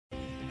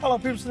Hello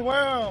peeps of the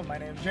world, my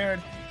name is Jared,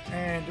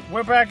 and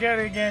we're back at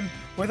it again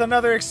with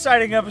another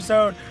exciting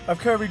episode of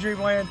Kirby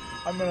Dreamland.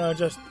 I'm gonna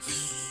just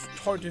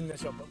tighten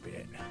this up a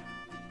bit.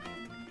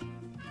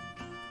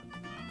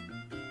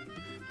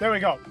 There we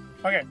go.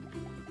 Okay.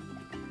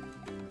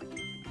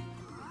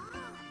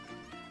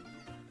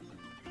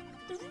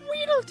 The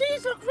Weedle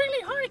days look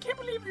really hard. I can't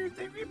believe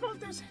they rebuilt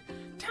this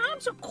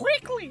town so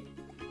quickly.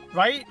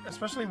 Right?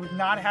 Especially with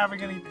not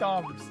having any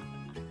thumbs.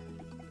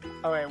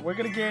 Alright, we're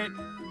gonna get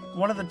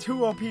one of the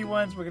two OP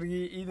ones. We're gonna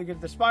either get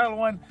the spiral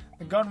one,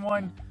 the gun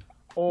one,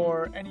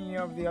 or any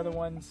of the other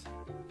ones.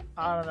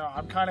 I don't know.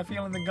 I'm kind of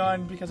feeling the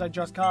gun because I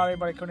just caught it,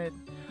 but I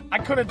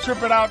couldn't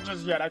trip it out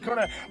just yet. I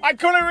couldn't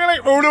really.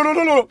 Oh no.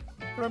 You know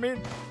what I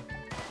mean?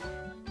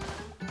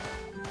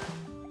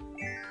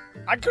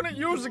 I couldn't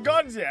use the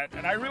guns yet,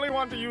 and I really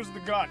want to use the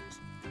guns.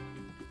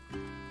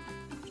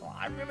 So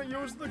I'm gonna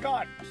use the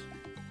guns.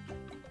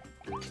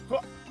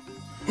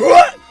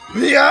 What?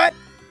 Yeah.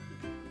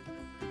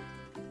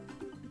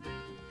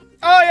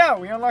 Oh yeah,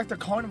 we unlocked the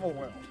carnival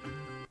world.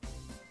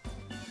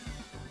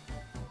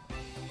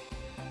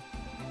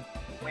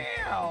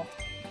 Wow.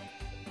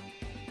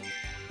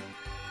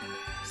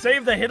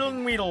 Save the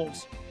hidden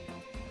Weedles.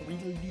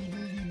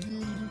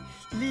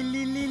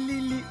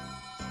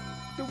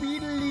 The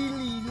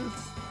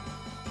Weedles.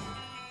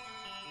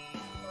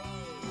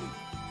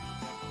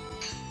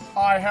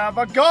 I have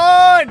a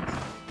gun!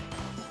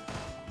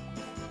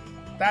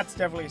 That's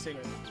definitely a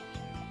secret.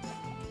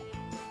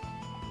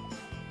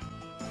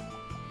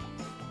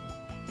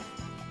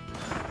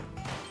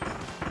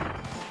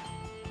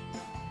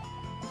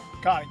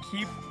 Gotta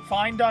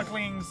find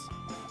ducklings,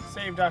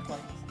 save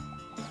ducklings.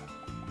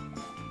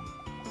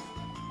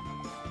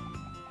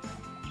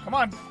 Come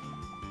on.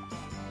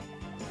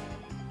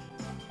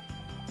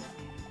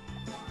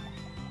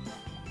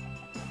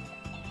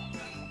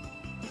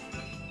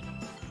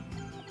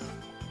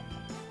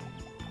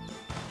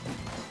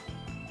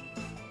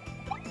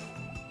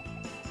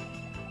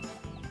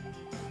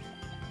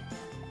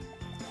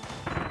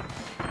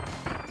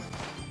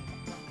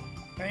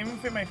 Can I even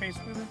fit my face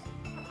through this?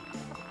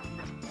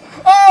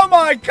 Oh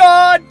my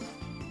god!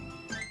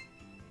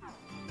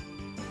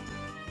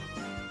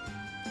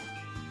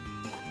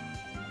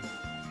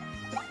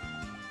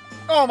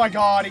 Oh my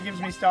god, he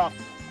gives me stuff.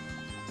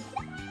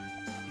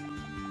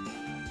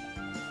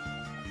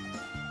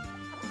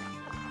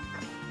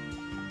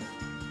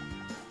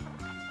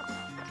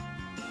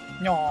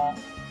 No.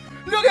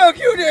 Look how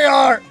cute they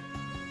are!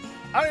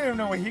 I don't even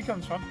know where he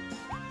comes from.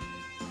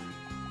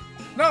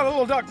 No, the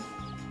little duck.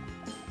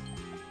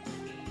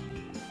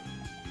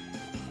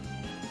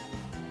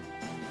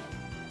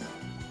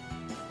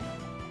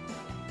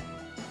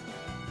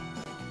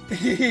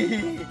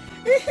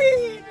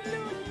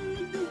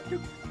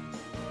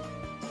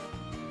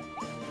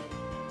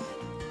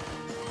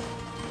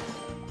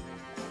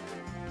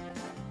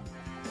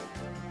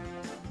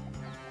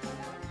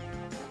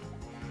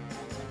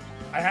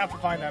 I have to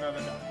find that other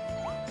duck.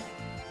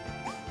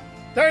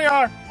 There you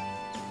are!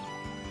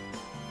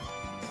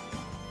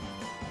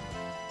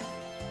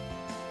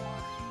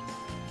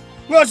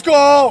 Let's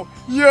go!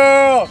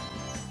 Yeah!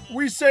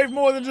 We saved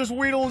more than just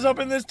Weedles up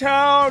in this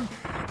town!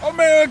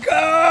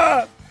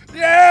 America!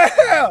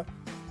 Yeah!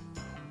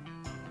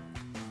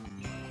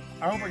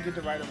 I hope I get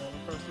to ride him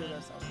over first year.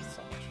 That sounds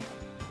so much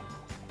fun.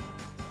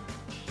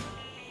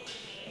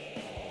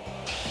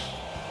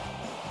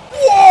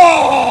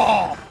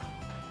 Whoa!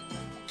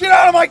 Get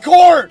out of my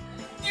court!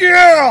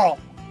 Yeah!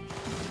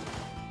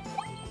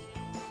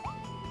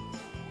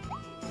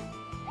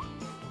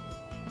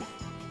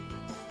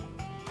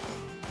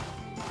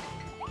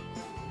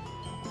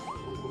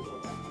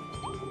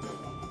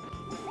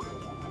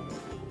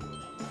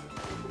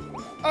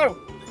 Oh!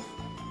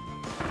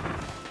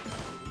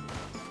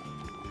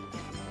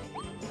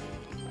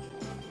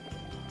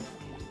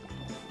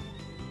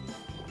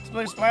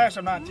 Splish splash,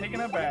 I'm not taking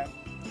a bath.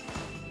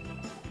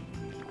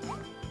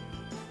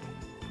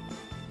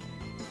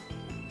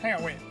 Hang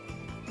on, wait.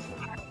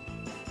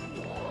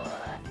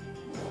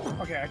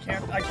 Okay,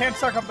 I can't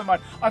suck up the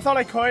mud. I thought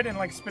I could and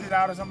like spit it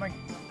out or something.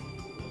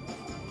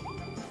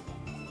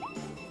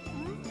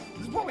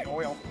 This is probably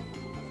oil.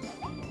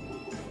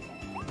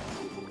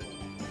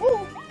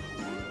 Woo!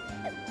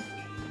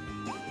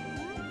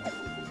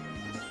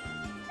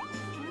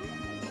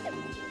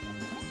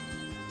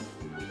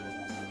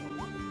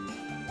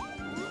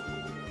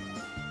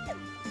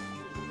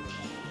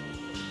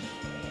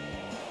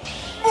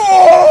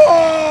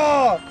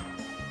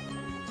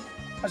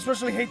 I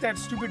especially hate that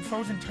stupid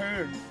frozen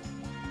turd.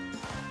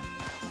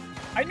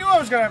 I knew I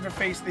was gonna have to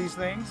face these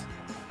things.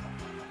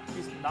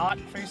 He's not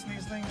facing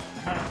these things.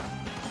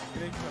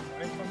 Getting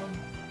away from them.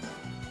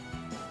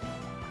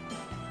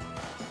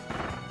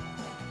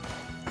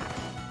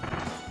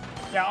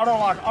 Yeah, auto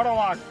lock, auto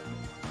lock.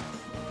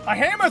 A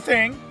hammer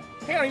thing?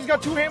 Hang on, he's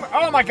got two hammers.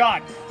 Oh my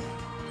god.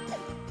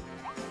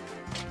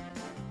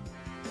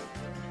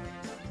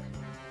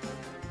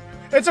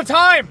 It's a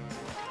time!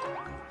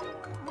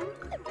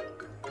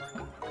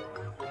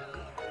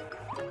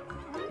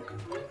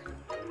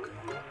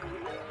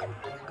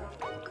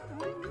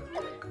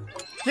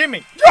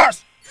 Gimme!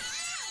 Yes!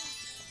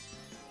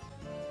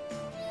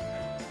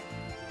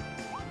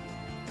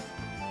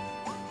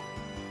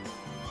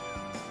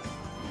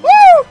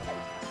 Woo!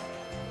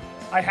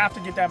 I have to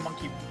get that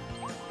monkey.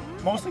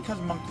 Mostly because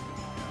monkey.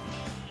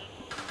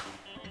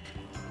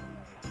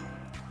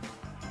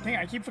 Dang,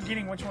 I keep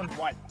forgetting which one's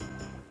what.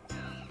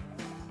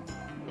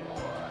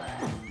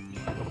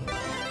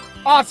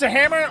 Oh, it's a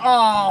hammer?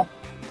 Oh.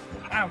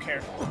 I don't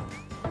care.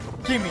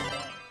 Gimme.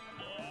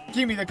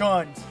 Gimme the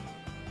guns.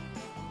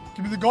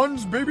 Give me the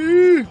guns,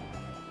 baby! Can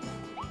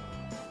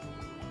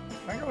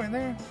I go in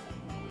there?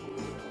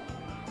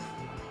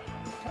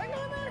 Can I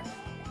go in there?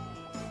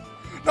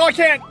 No, I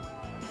can't!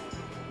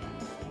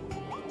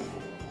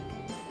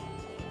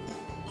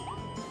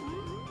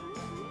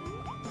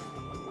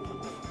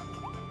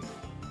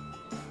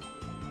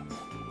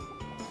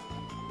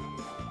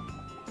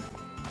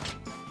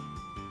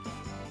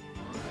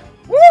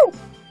 Woo!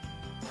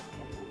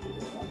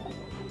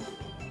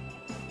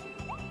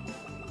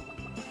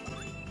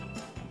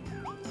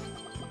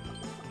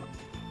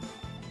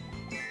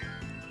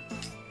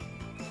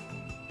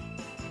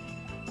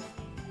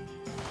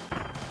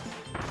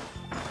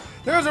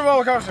 There's a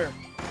roller coaster.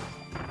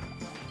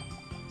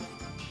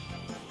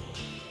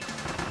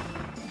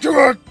 Come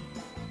on.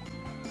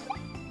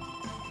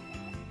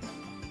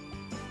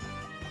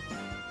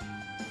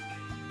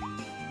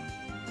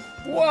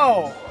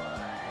 Whoa.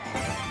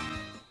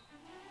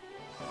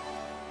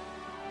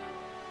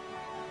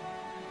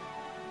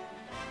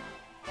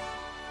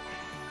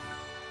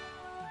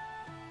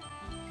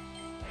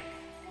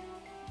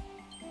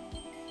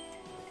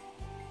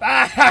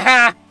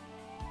 Ah!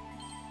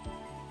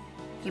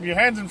 Keep your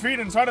hands and feet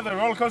inside of the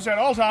roller coaster at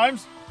all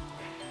times.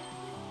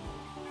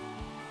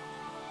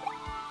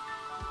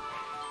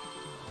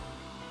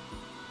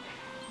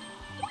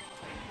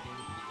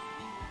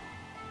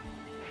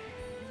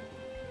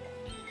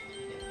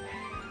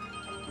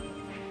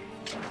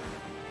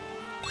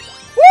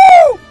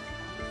 Woo!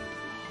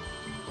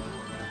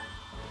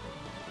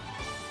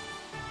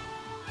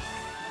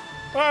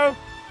 Uh-oh.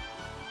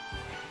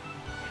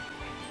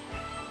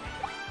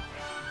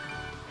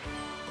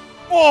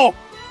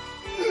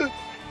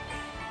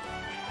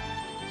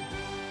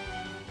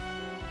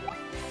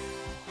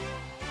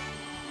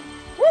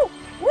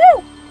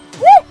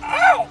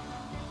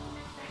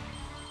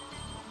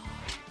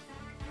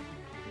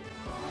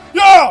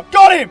 Whoa!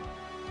 Got him!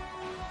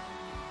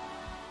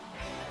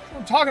 That's what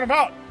I'm talking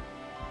about.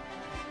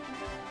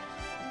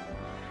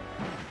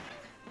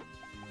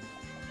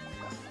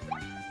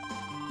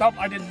 Nope,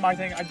 I did my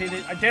thing. I did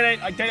it. I did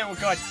it. I did it. We're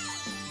good.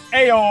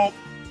 Ayo!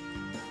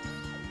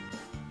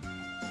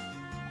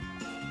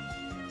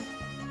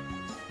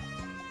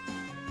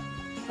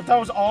 If that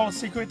was all a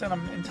secret, then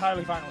I'm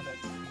entirely fine with it.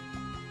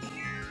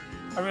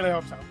 I really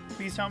hope so.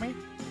 Please tell me.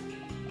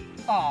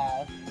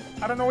 Oh,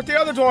 I don't know what the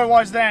other door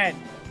was then.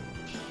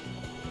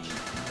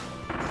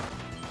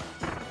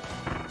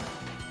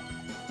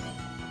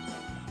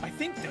 I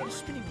think the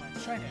spinning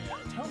one's trying to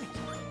tell me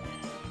something.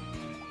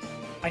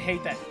 I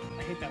hate that.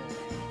 I hate that little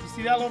man. You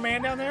see that little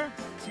man down there?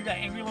 See that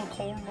angry little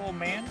cold little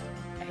man?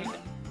 I hate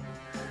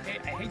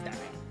that. I hate that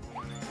man.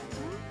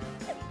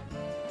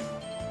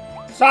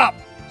 Stop!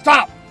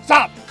 Stop!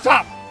 Stop!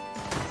 Stop!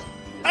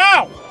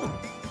 Ow!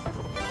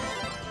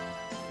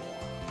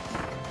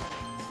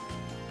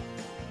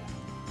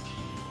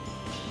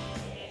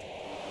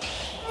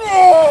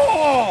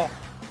 Oh!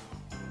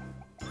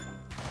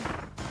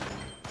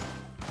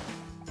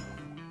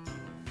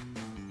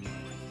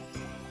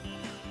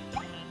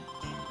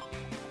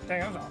 Dang,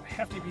 that was a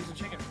hefty piece of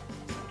chicken.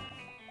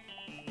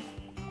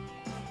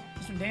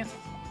 This one dances.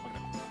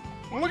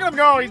 Look at him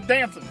go, he's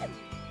dancing.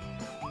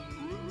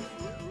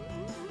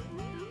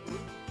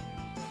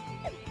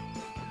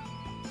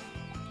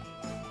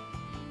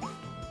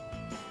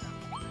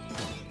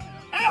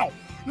 Ow!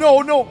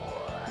 No, no!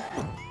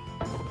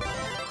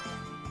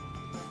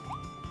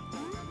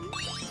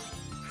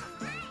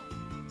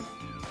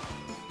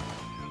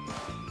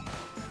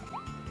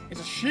 It's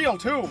a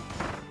shield, too.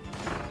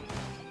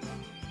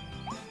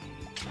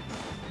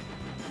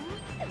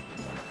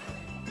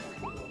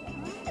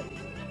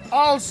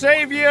 I'll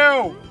save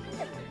you!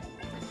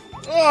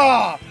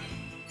 Ah!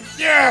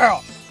 Yeah!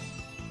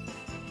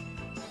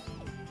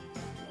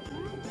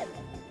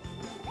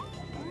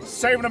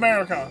 Saving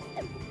America.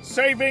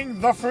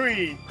 Saving the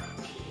free.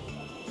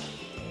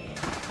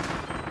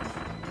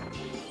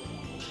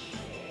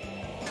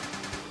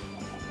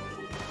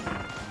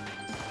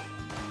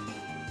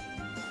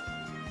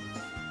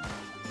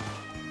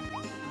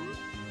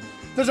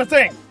 There's a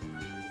thing.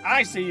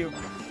 I see you.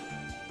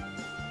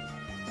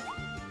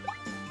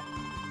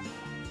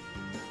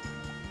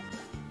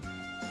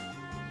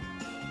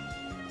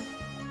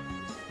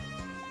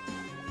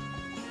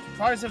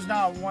 Surprised there's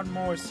not one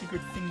more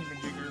secret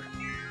thingy-majigger.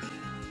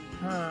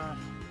 Huh.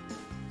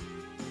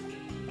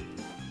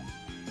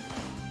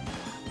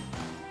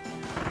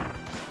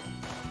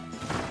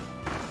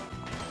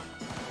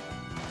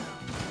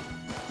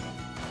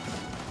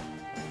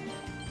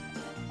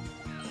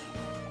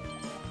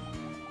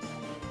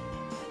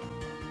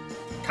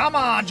 Come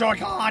on,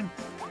 Joy-Con!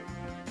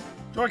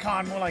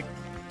 Joy-Con, more like...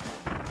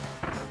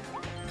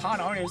 con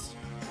artist.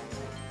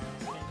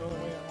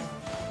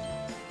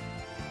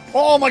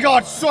 Oh my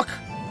god, suck!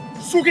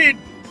 Suck it!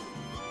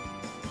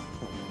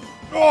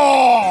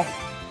 Oh!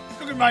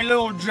 Look at my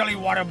little jelly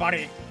water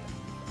buddy.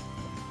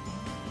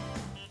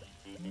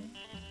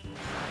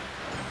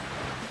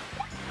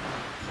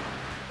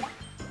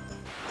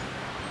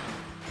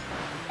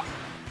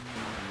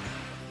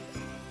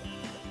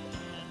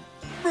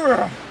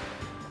 Brr.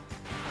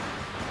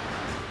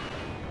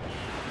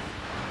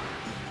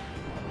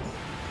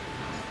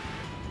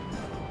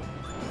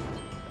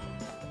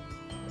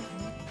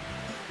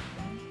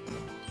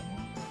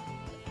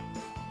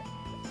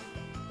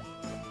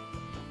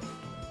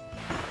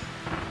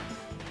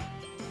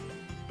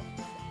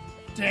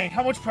 Dang,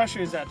 how much pressure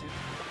is that, dude?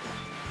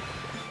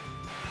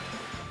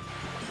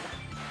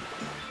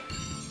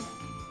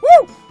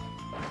 Woo!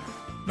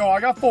 No, I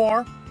got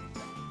 4.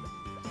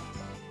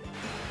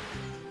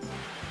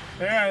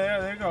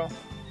 There you go.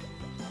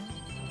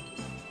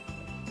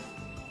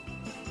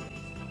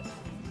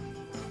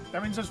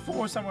 That means there's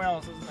 4 somewhere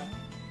else, isn't there?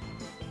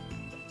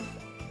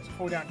 There's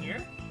 4 down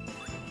here?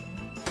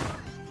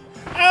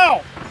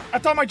 Ow! I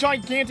thought my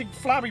gigantic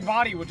flabby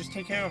body would just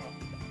take care of him.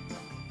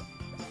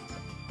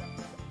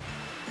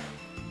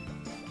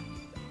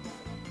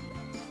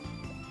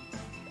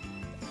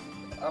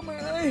 Oh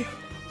my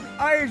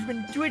eye's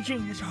been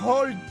twitching this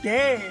whole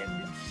day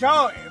and it's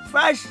so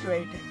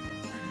frustrating.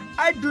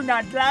 I do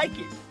not like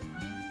it.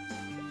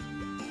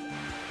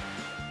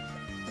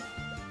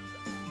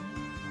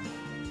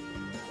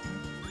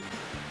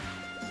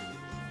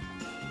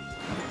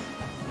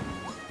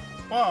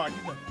 Oh,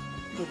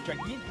 you're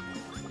gigantic.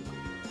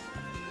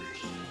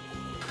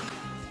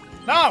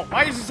 No!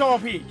 Why is he so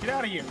OP? Get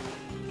out of here.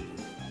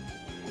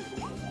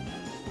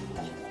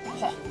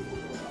 Huh.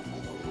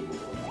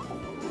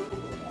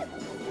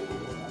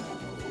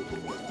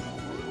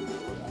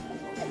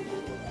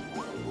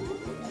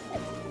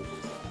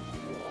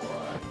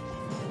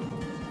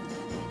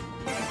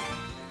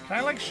 Can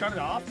I, like, shut it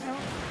off now?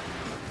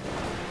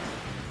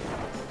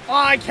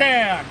 I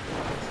can!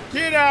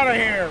 Get out of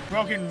here,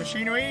 broken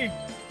machinery!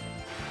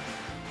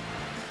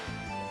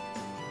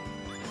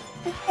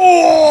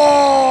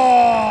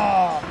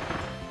 Oh!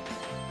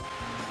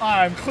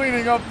 I'm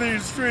cleaning up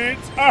these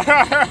streets!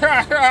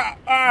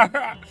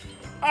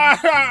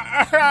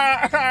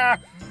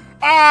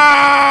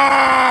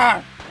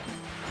 Ah!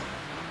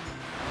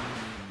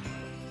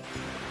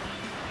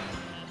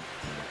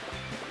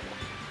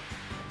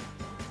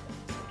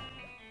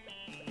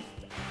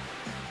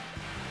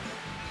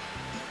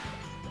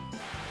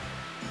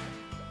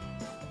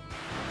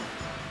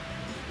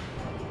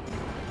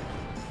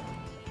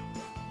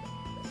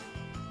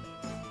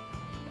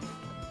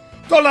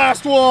 The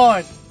last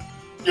one!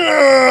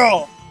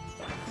 Yeah!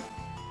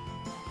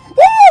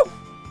 Woo!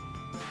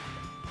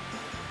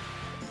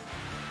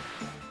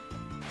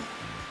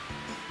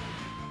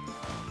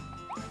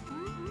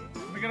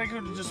 I think I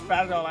could just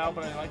spat it all out,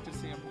 but I like to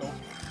see him go.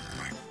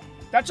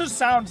 That just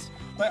sounds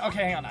like,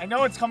 okay, hang on. I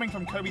know it's coming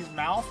from Kirby's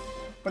mouth,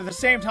 but at the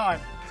same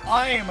time,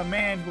 I am a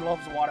man who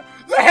loves water.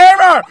 The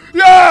hammer!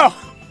 Yeah!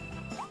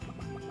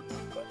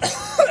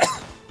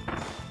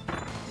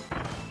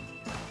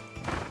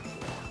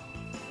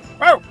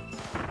 Oh!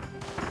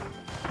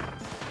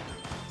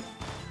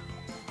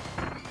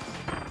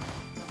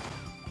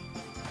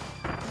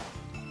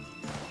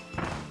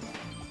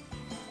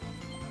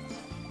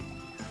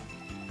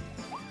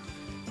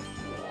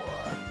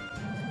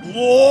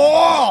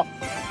 Whoa!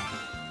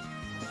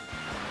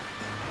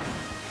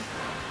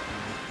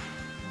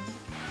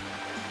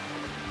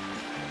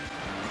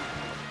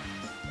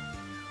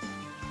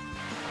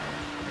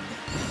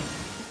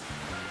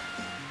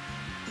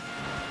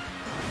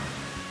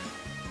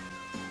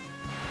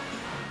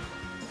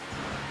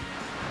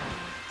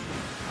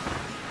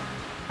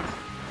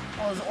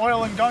 Oh, there's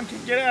oil and gunk.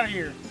 Get out of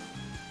here.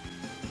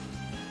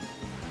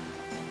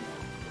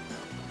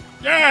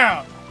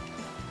 Yeah!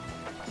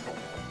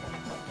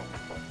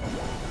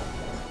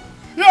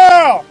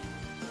 Yeah!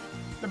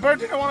 The bird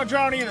didn't want to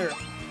drown either.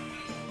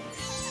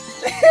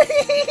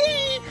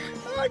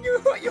 Oh,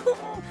 you, look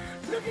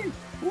at,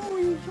 oh,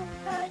 he's so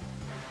fat.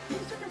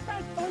 He's such a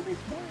fat baby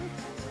boy.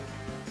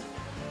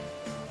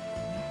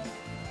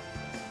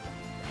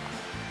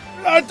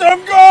 Let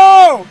them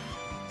go!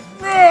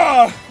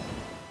 Ugh.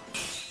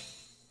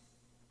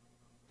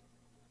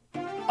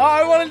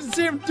 I wanted to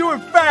see him do it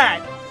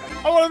fat.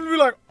 I wanted him to be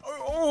like,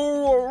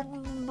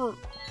 oh.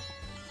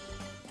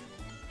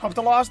 Help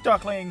the lost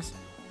ducklings.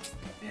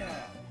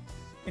 Yeah.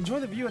 Enjoy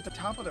the view at the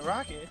top of the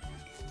rocket.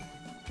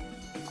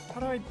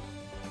 How do I...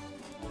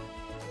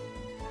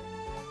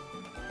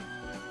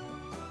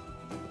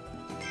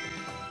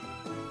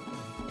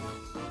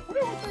 What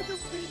else I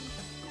just see?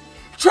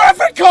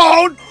 Traffic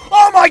cone!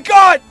 Oh my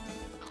god!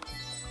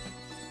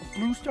 A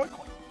blue star coin.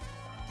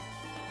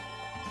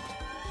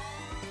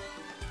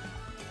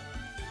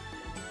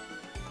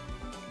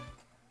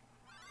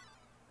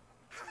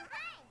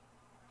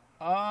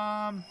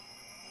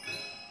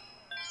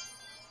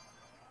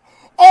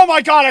 Oh my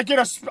god, I get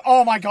a...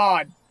 Oh my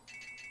god.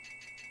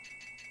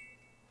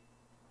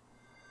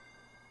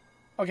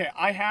 Okay,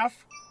 I have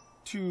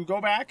to go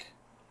back.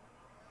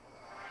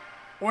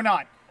 Or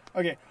not.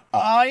 Okay,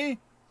 I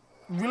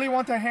really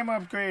want the hammer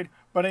upgrade,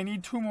 but I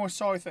need 2 more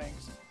saw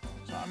things.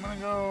 So I'm gonna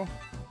go...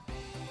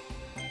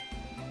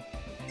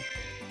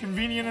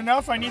 Convenient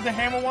enough, I need the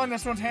hammer one,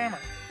 this one's hammer.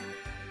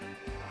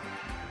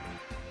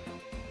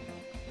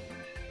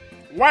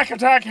 Whack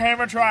attack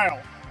hammer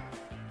trial.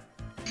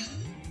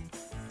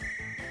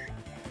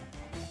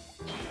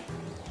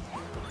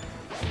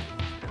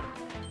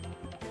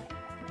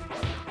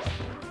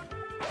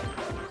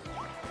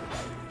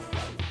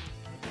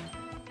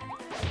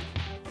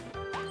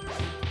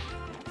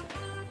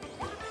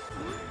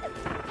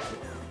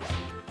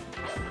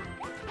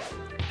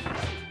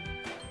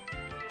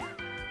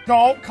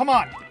 No, come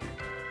on.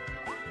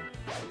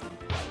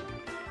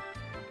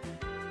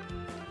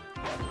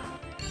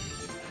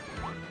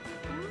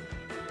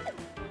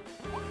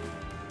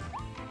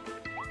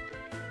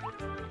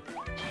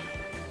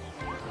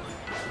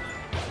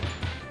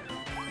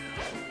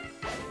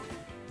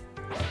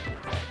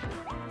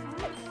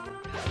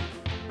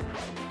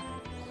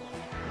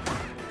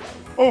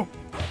 Oh.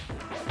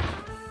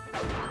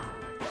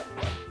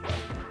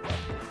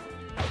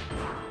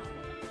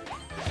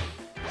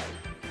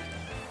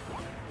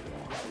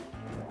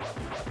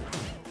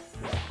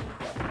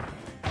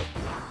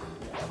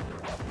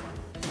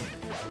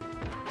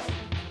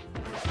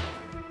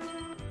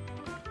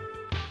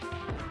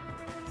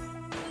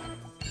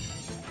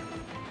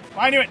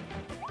 I knew it.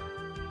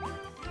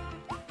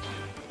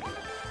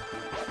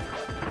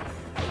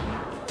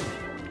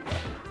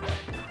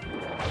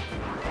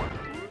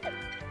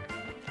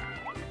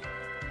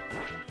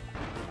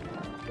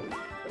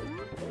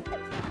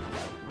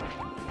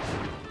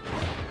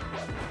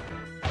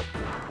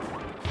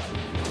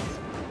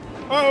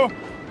 Uh-oh.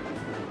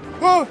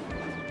 Oh.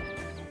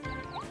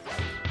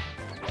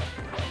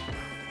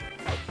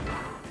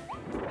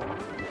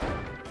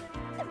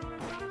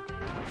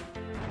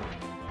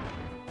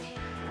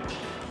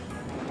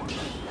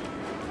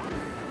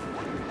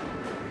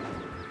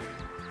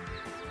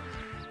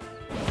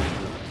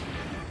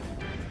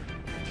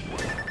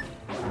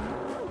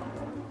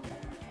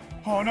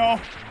 Oh no.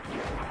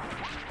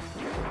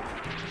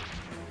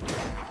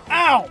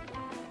 Ow!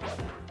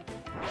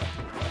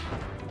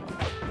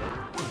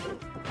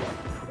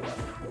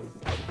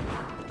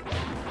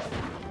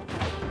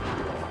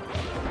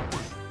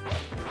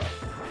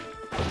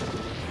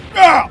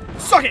 Ah!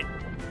 Suck it!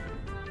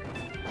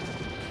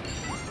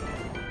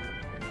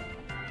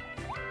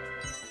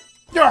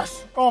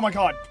 Yes! Oh my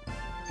god.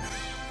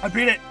 I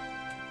beat it.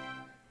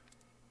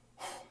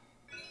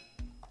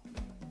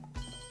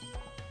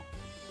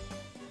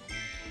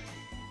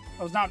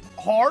 That was not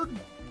hard.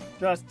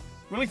 Just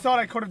really thought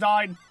I could have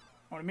died.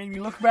 Oh, it made me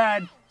look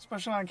bad,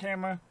 especially on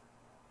camera.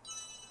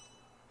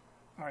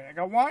 Alright, I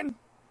got one.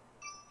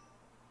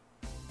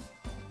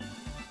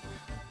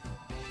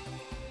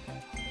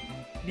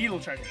 Needle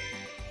treasure.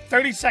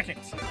 30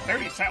 seconds.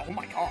 30 seconds. Oh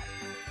my god.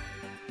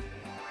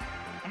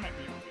 I might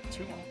be a bit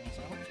too long.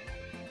 So I hope so.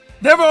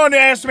 Never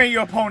underestimate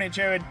your opponent,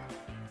 Jared.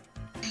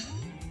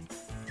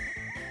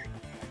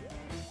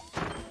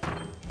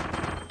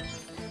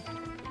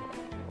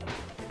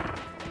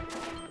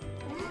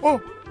 Oh!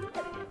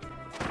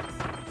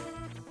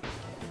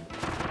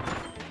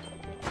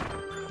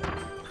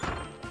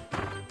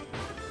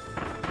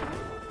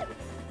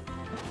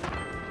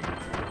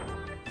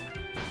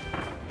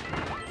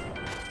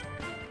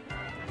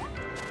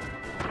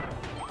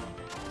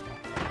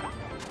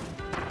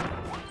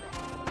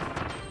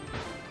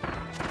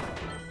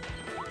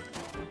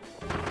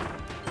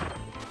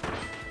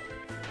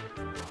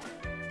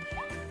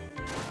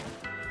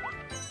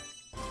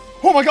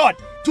 Oh my god!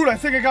 Dude, I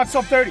think I got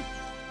sub 30.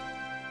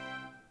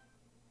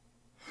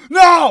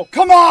 No!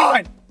 Come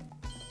on!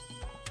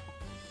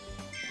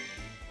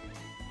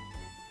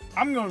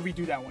 I'm gonna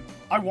redo that one.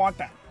 I want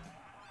that.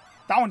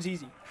 That one's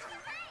easy.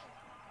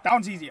 That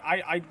one's easy.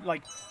 I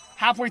like,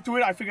 halfway through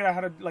it, I figured out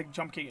how to, like,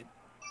 jump kick it.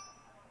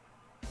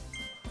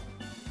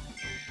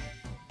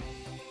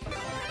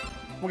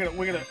 We're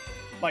gonna,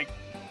 like,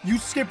 you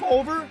skip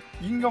over,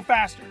 you can go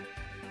faster.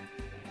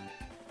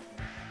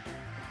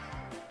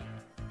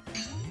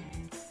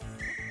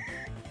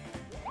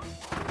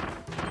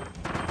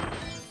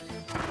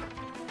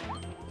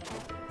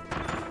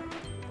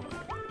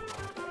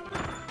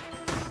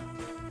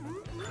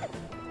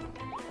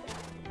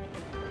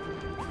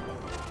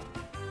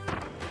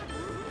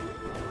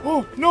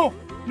 Oh, no!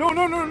 No,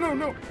 no, no, no,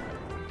 no!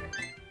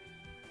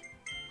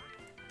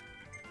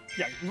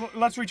 Yeah,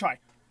 let's retry.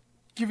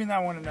 Giving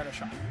that one another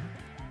shot.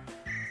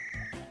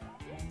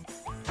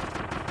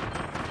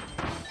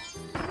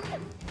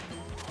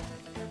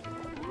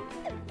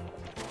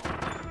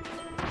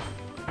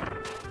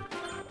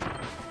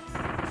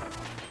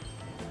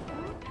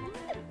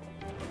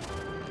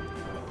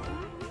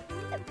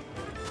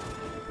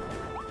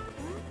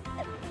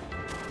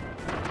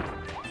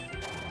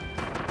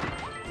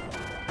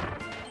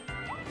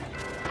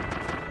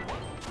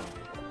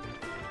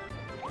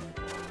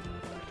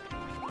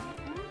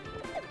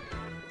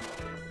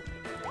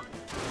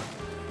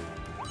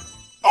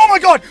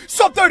 god!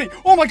 Sub 30!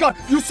 Oh my god!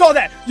 You saw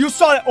that! You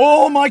saw that!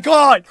 Oh my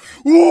god!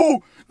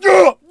 Ooh!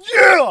 Yeah!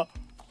 Yeah!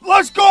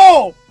 Let's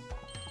go!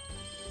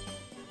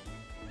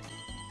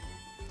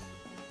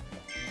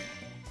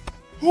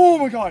 Oh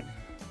my god!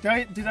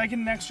 Did I get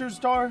an extra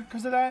star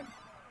because of that?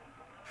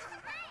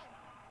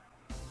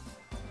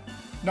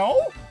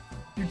 No?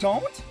 You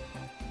don't?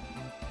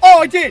 Oh,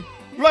 I did!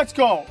 Let's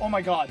go! Oh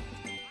my god.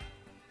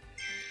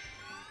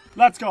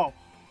 Let's go.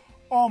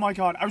 Oh my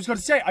god. I was gonna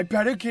say, I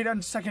better get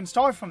a second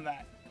star from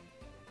that.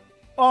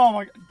 Oh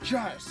my god.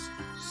 Just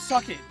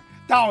suck it.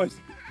 That was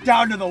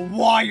down to the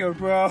wire,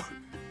 bro.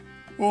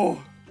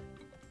 Oh.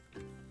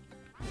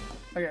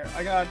 Okay,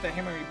 I got the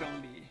hammer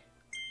ability.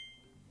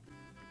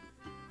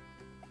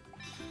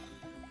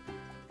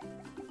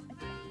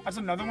 That's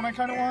another one I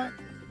kind of want.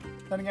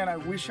 Then again, I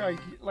wish I...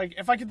 Like,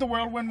 if I get the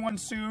whirlwind one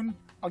soon,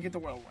 I'll get the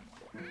whirlwind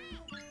one.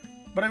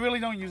 But I really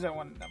don't use that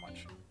one that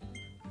much.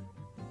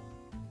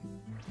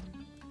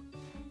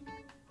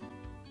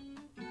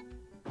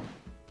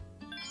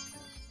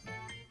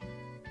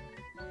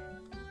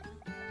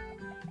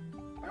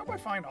 I hope I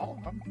find all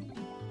of them.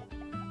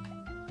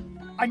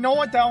 I know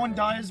what that one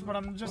does, but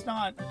I'm just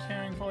not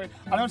caring for it.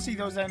 I don't see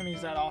those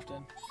enemies that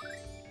often.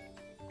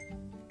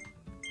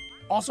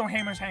 Also,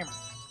 hammer's hammer.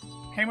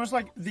 Hammer's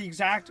like the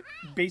exact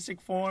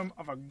basic form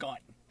of a gun.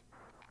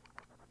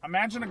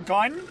 Imagine a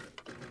gun,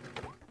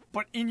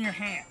 but in your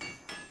hand.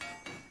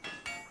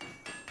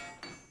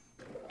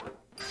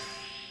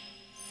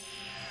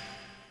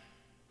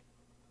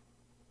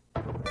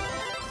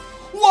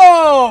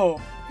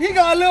 Whoa! He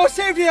got a little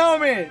safety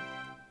helmet!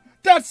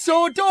 That's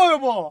so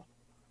adorable!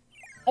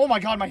 Oh my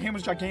god, my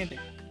hammer's gigantic.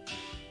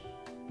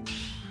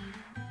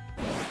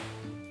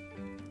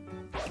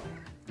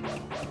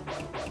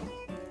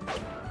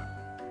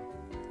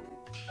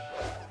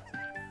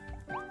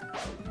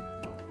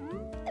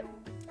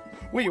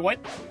 Wait, what?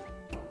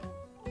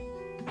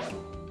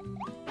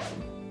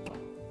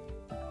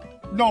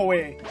 No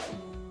way.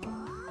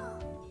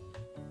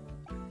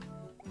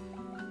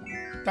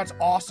 That's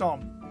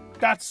awesome.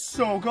 That's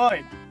so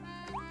good.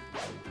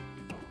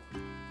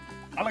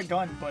 I like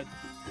gun, but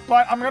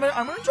I'm gonna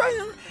try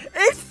them.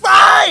 It's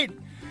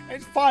fine!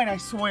 It's fine, I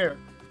swear.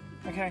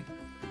 Okay.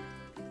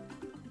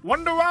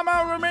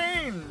 Wonderama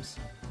remains.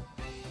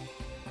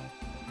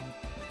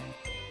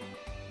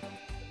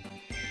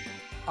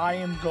 I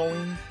am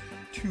going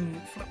to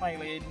flip my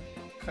lid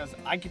because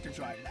I get to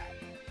drive that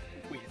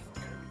with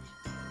Kirby.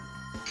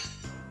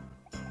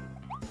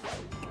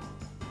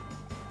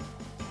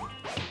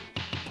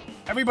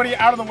 Everybody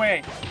out of the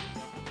way.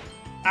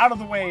 Out of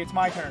the way, it's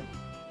my turn.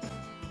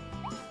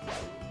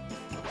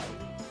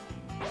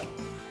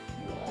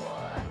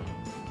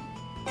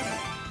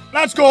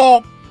 Let's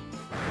go!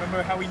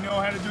 Remember how we know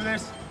how to do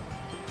this?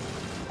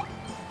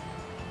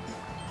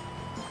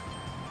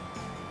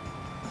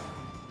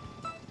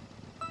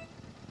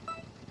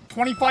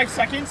 "25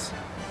 seconds.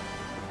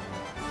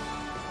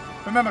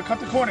 Remember, cut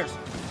the corners.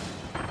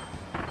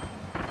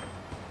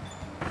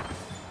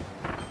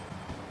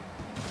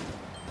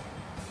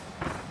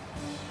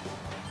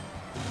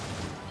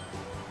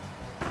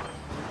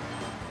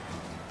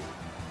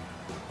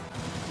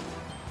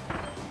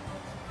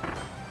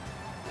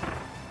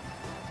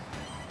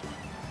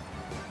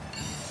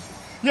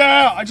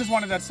 Yeah, I just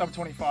wanted that sub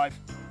 25.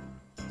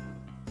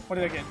 What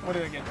did I get? What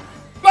did I get?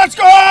 Let's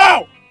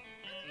go!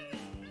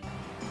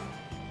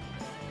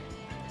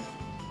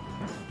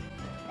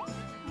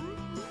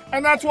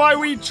 And that's why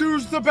we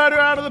choose the better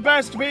out of the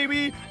best,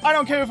 baby. I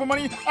don't care for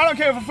money. I don't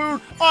care for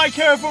food. I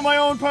care for my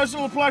own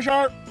personal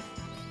pleasure.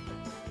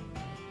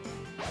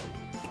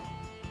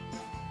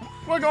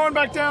 We're going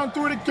back down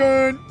through it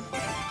again.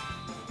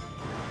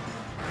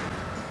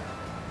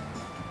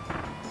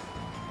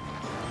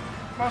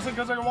 Mostly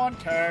because I want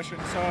cash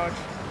and such.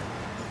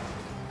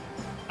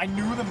 I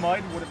knew the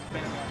mud would have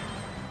been annoying.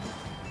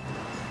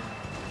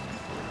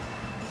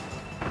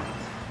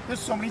 There's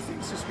so many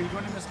things to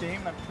speedrun in this game,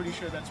 and I'm pretty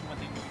sure that's what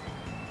they mean.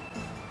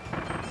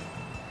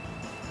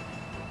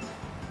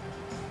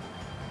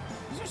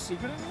 Is there a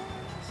secret in this?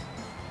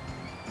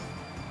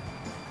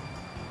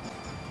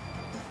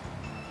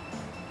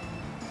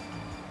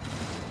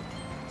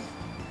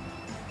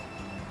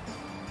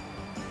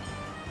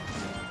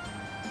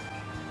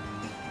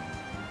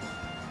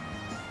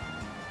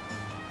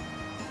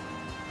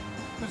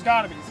 There's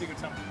gotta be a secret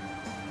somewhere.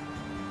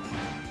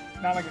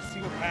 Not like a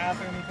secret path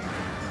or anything.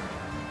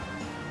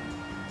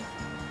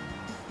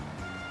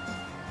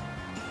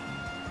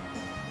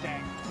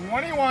 Dang.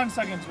 21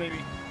 seconds, baby.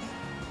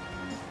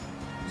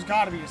 There's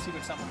gotta be a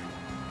secret somewhere.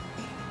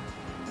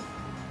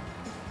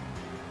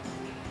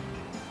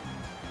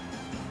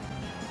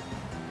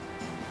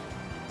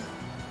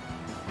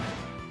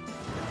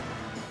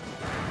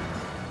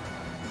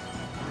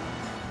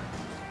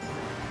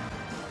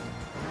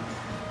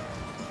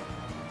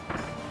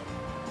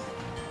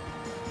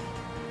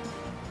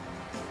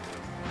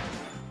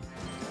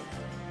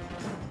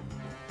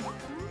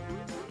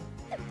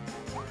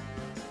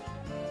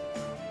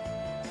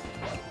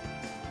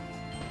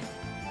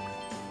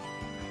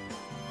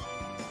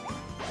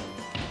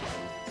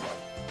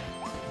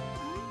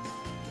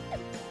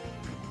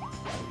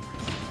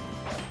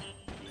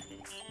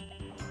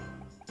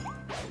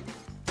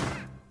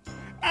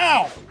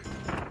 now!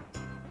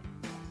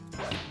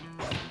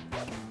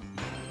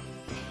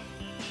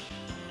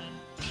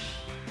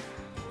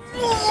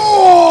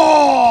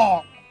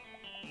 Oh!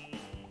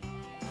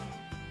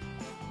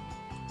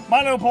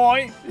 My little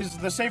boy is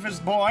the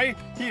safest boy.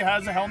 He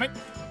has a helmet.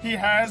 He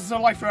has a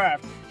life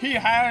raft. He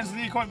has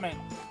the equipment.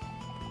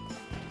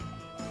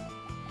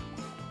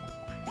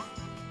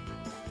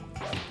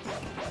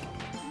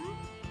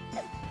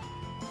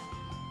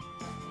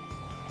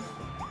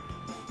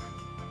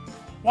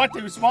 What,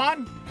 do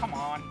spawn? Come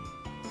on.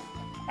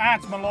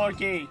 That's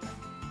malarkey.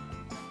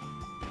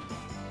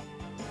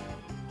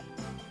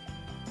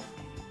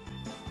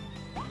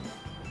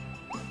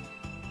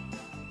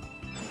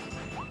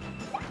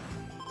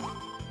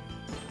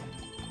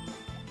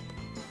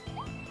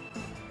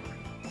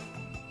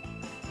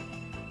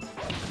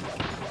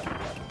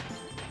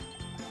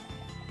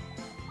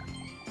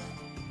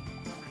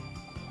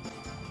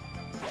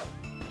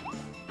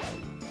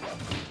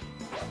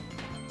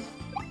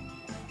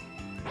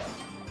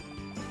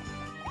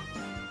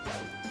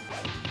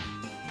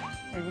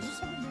 Wait, was this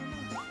something?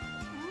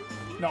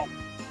 No.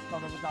 No,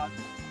 that was not.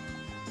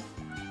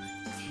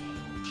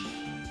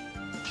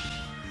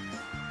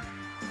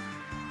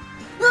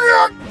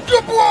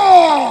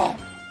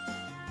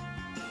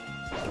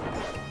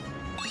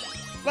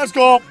 Let's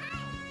go!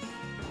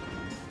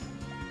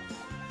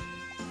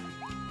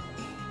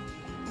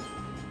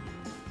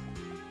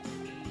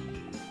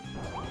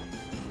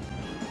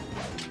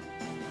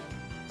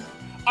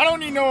 I don't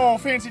need no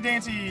fancy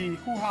dancy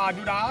hoo-ha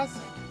doo-dahs.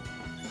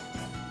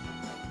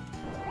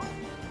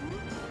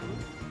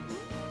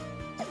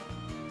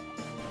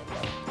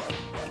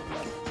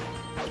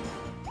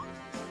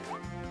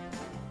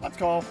 Let's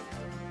go.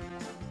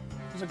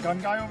 There's a gun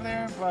guy over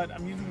there, but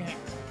I'm using him.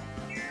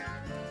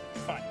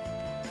 Fine.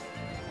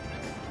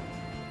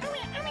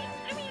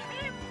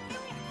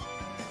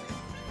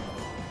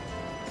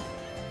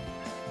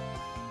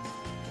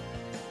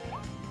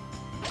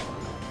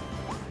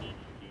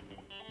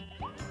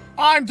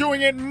 I'm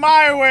doing it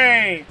my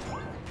way!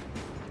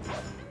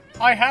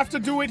 I have to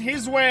do it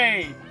his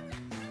way!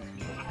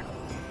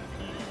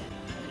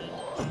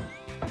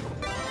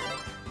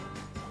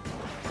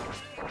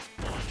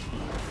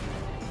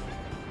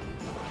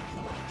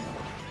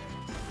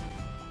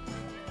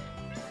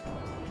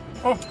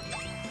 Oh!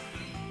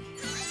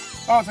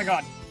 Oh, thank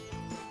God.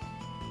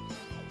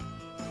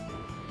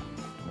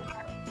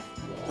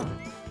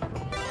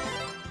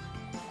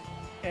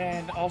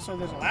 And also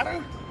there's a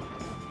ladder?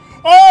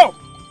 Oh!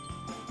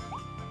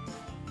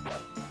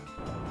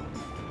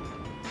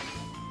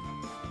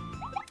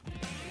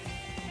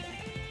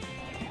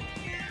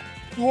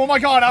 Oh my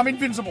God, I'm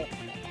invincible.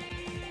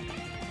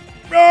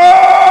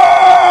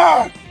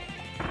 Ah!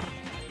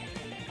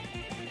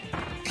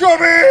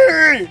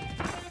 Kirby!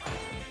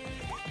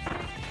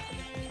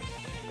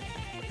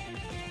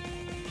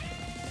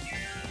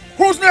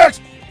 Who's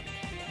next?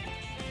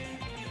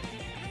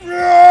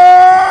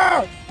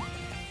 Ah!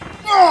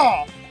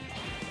 Ah!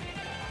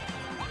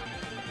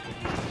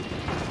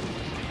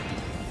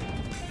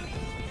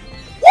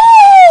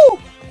 Woo!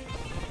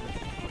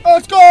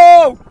 Let's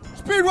go!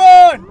 Speed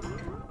run!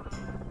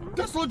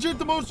 That's legit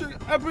the most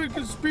epic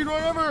speed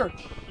run ever.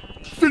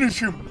 Finish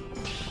him.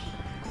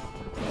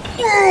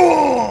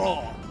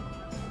 Oh!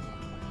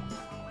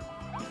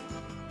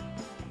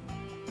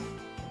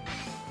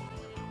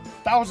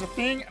 That was a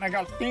thing, and I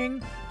got a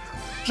thing.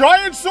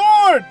 Giant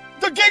sword!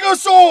 The Giga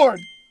Sword!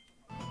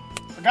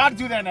 I gotta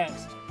do that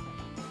next.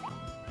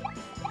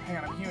 Hang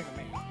on, I'm healing a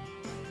man.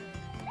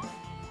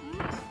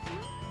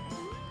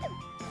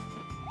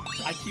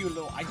 I heal a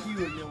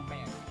little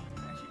man.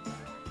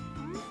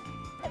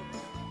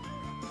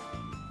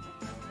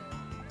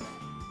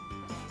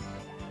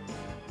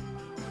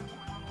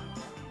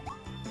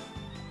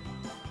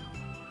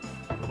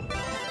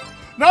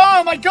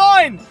 No, my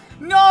gun!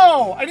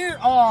 No! I didn't.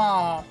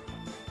 Aw.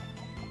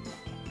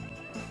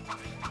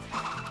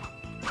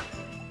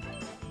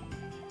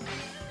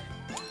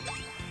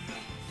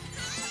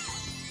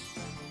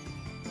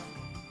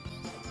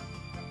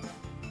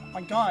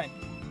 My gun.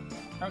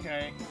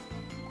 Okay.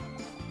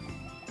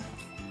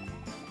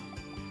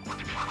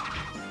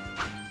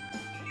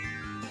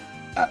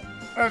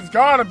 There's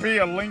gotta be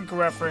a Link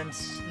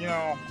reference, you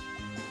know.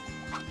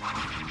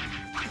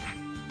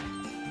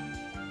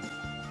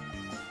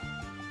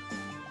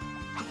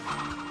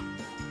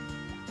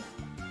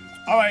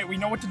 Alright, we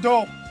know what to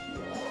do.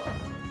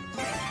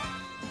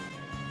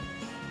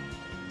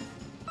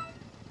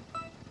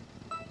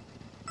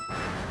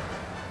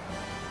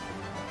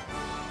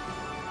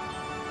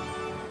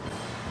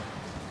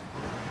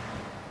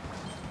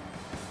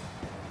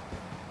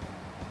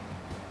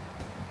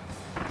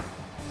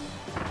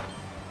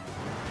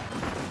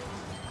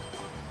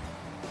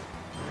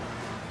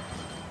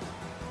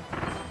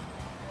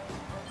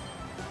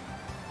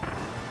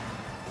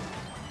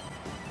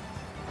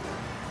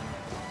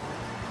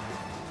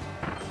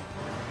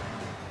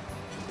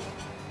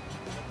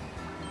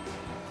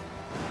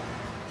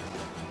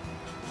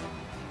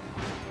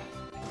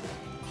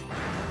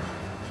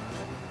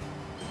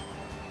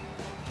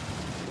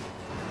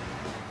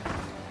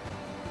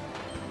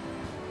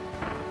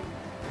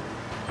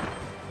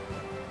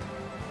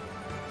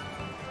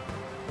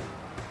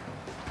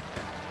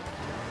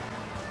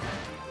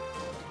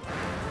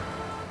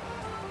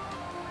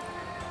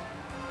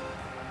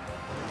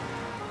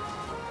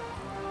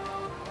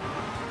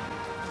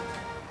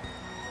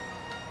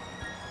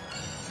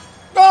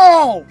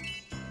 No!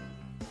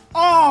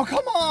 Oh,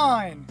 come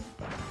on!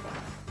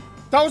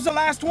 That was the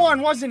last one,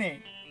 wasn't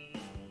it?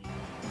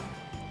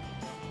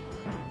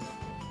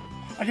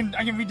 I can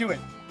redo it.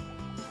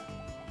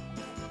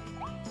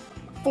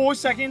 4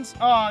 seconds.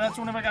 Oh, that's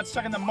whenever I got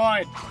stuck in the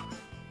mud.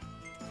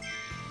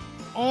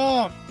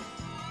 Oh,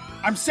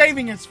 I'm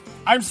saving his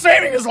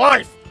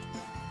life.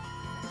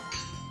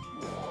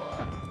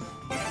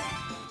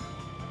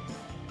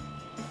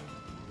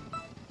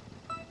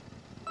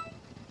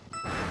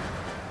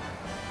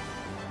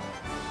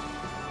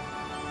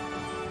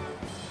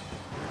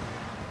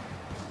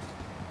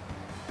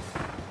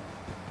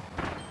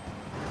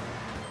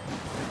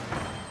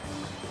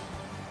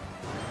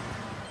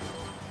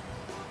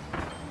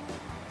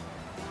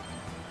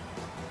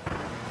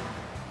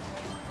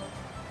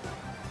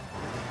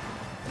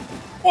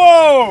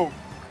 Whoa!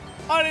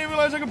 I didn't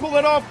realize I could pull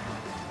that off.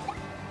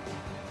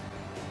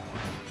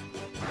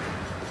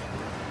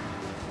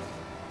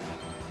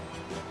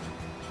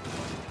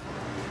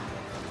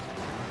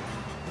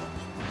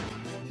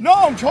 No,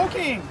 I'm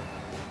choking.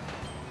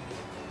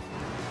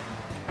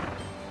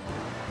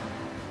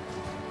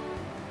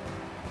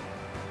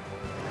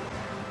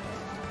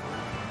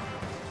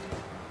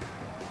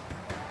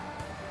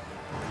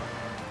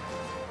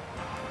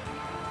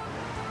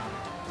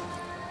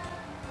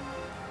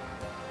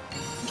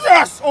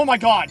 Yes! Oh my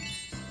god!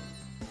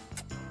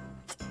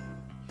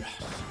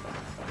 Yes.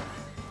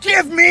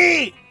 Give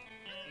me!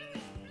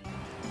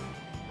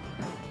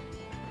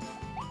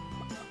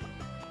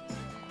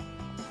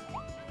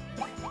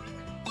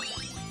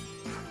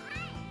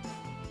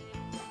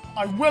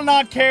 I will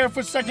not care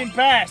for second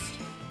best.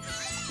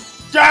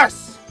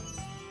 Yes!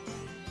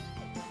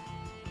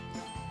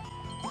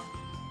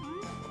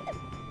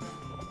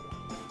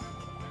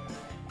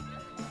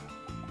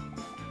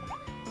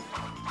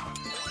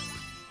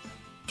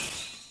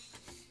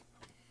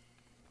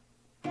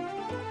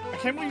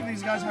 I can't believe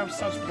these guys have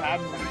such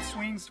bad mood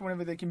swings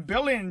whenever they can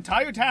build an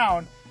entire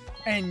town,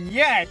 and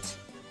yet...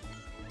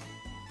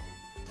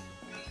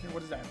 Okay,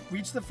 what is that?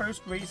 Reach the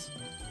first race...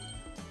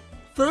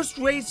 First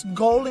race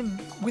goal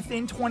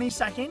within 20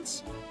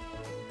 seconds?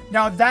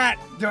 Now that,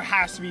 there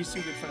has to be a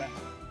secret for that.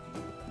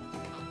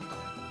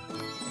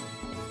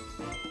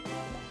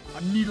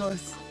 A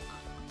needless...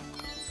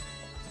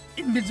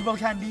 Invincible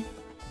candy.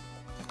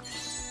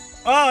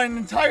 Oh, an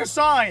entire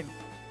sign!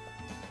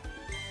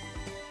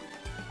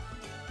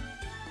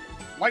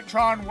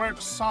 Lightron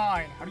Works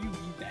sign. How do you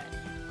read that?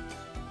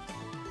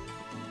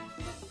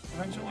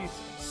 Eventually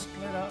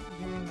split up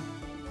during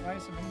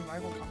rise of many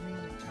rival companies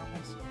and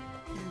towns.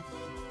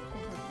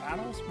 Corporate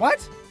battles?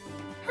 What?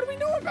 How do we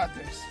know about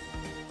this?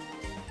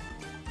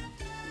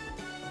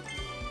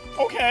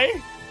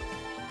 Okay.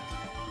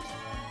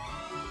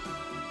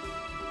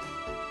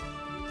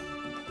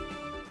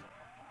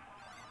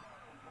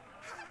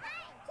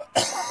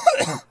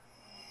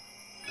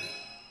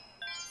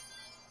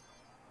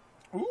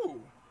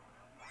 Ooh.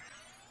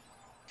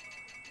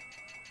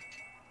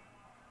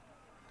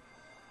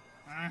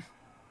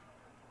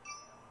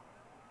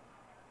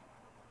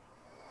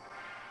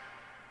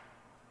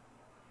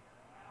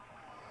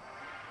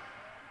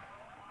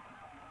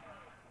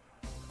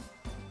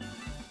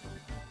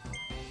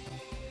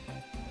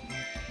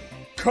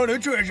 Cut a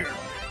treasure.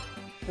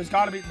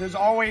 There's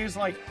always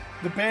like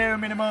the bare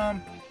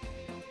minimum.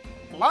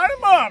 Line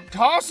them up,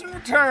 toss and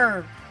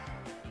return.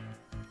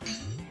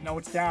 No,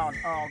 it's down.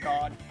 Oh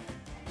god.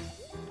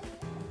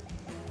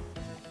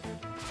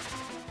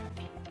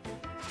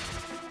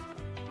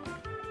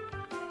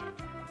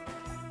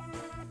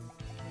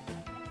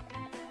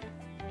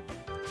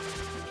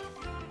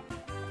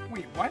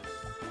 Wait, what?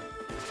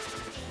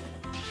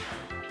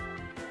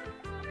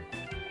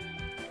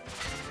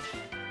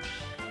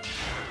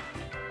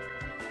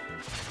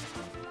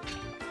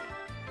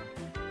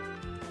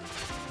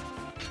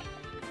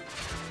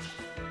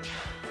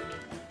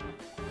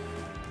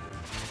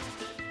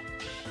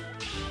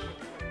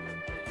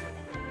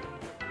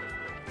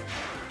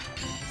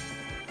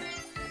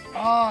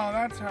 Oh,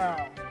 that's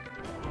how.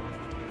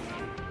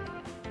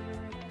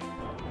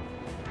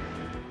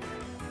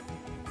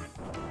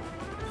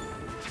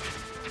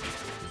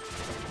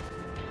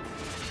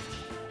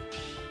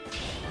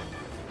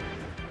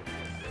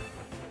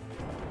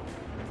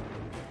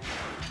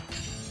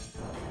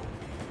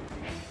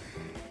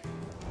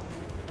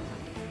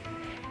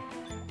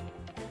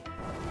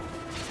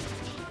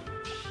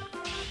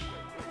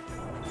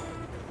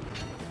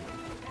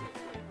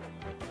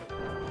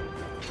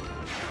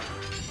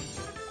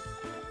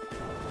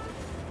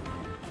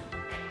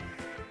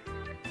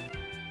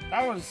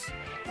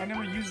 I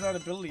never used that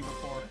ability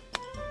before.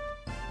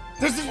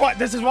 This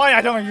is why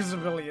I don't use this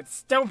ability. It's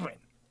stupid.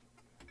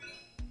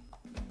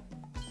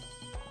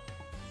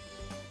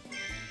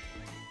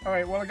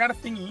 Alright, well I got a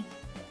thingy.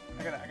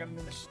 I got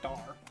another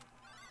star.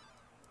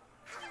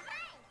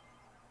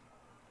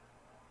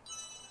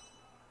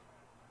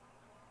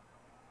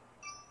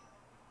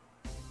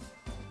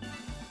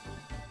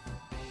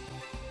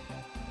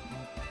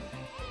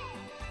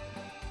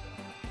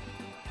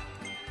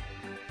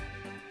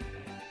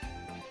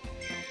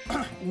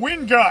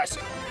 Wind gust!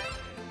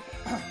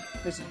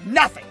 This is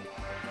nothing!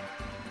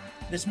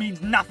 This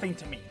means nothing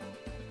to me.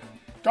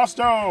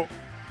 Gusto!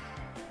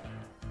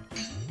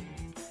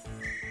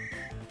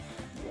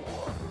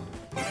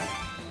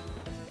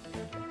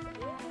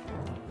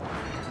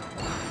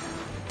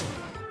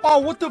 Oh,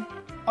 what the?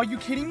 Are you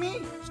kidding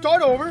me?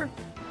 Start over.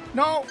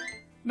 No.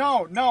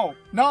 No, no,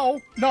 no,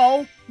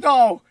 no,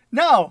 no,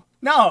 no,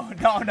 no,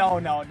 no, no,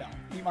 no, no.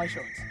 Eat my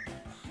shorts.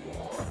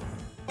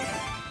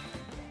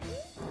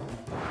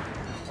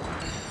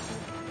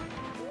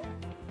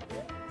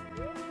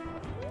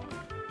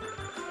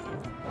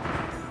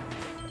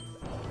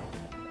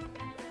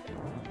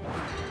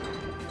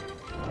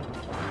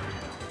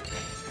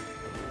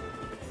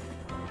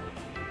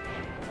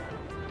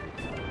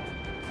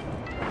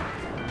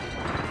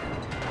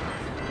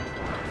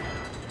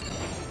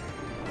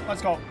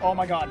 Let's go. Oh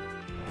my god.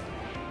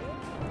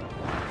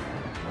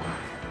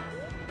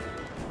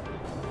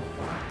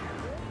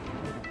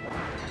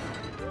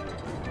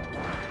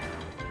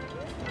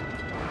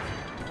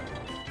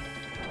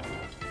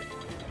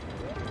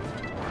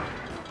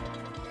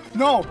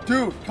 No,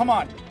 dude, come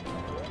on.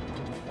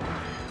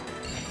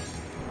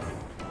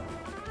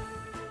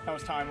 That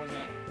was time, wasn't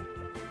it?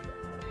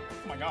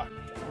 Oh my god.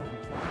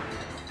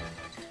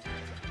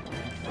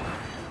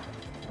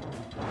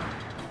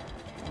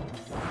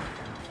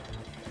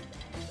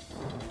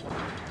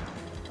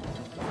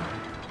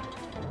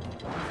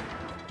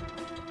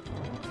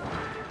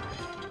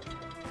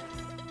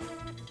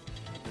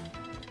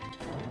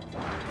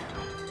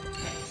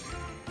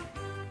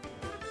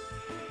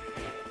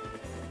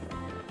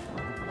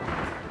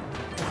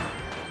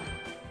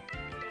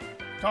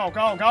 Go,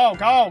 go, go,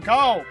 go,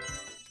 go!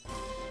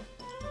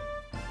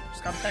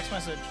 Just got a text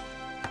message.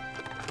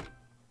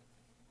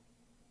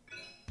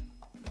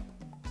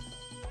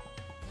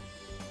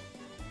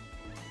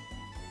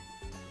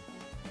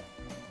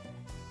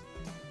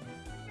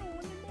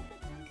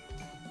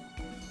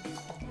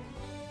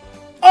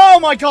 Oh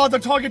my god, the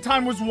target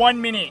time was 1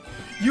 minute.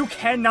 You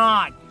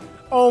cannot.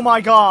 Oh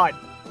my god.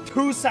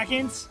 2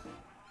 seconds?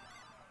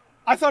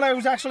 I thought I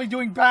was actually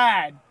doing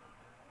bad.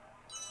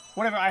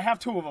 Whatever, I have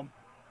 2 of them.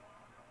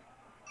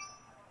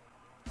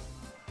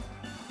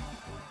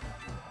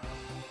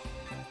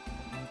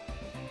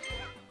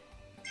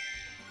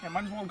 Yeah,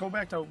 might as well go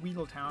back to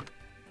Weedle Town.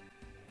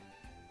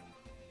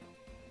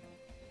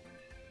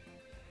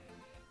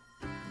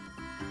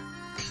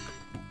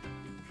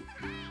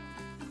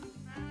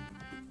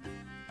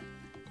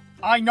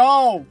 I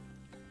know!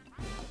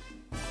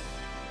 I'm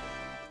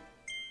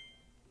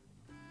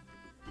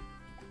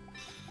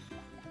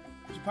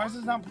surprised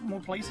there's not more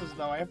places,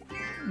 though. I have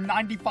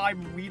 95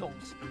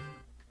 Weedles.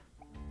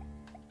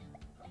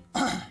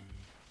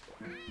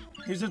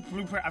 Here's the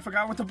blueprint. I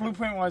forgot what the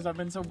blueprint was. I've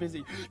been so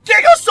busy.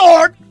 Giga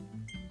Sword!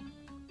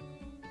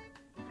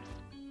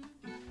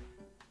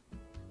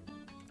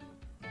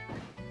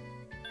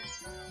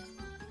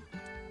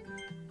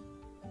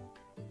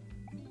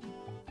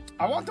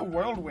 I want the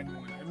Whirlwind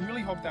one. I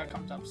really hope that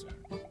comes up soon.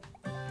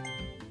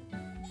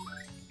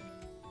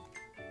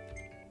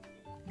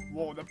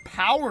 Whoa, the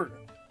power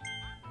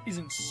is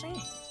insane.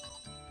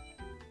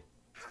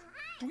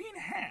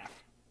 3.5.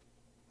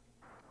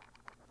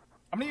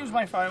 I'm gonna use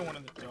my fire one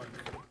in the dark.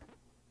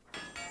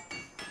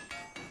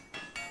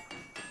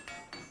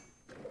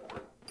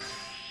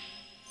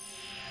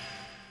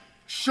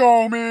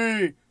 Show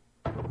me!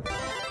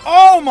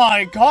 Oh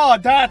my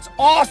god, that's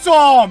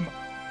awesome!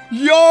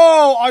 Yo,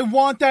 I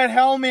want that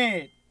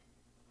helmet!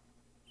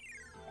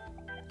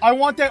 I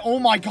want that. Oh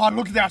my god,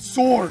 look at that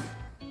sword!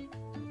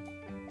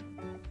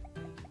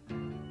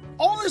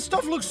 All this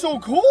stuff looks so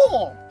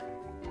cool!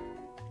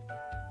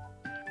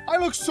 I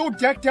look so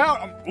decked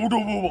out.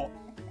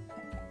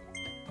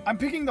 I'm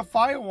picking the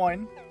fire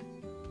one.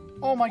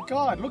 Oh my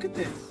god, look at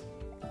this.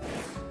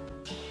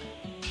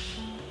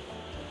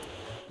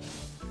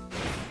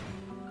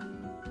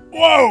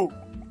 Whoa!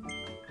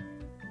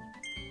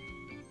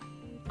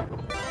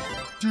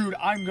 Dude,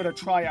 I'm gonna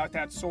try out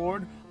that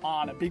sword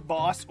on a big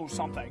boss or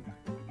something.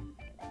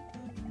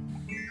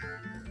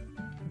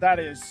 That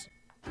is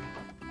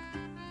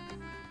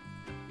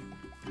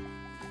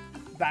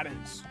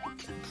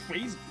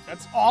crazy.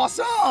 That's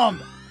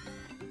awesome!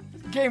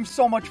 This game's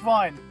so much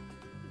fun.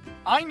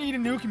 I need a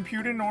new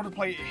computer in order to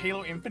play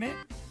Halo Infinite.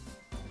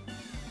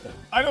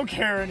 I don't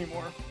care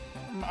anymore.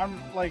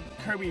 I'm like,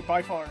 Kirby,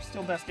 by far,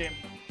 still best game.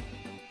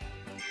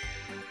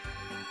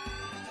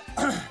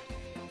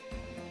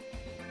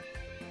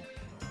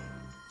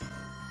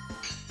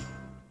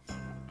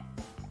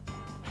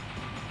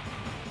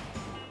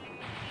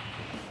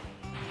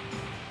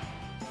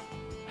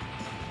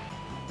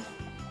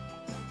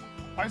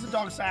 Why is the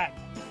dog sad?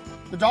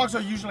 The dogs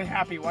are usually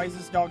happy. Why is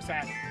this dog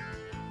sad?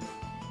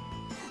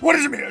 What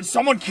does it mean?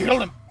 Someone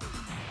killed him.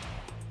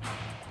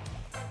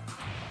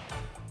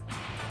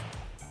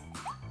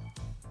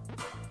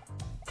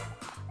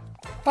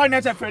 Five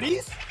Nights at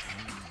Freddy's?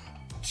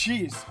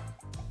 Jeez.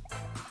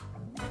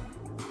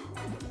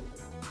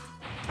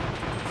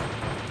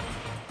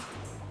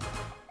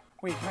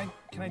 Wait,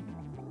 can I?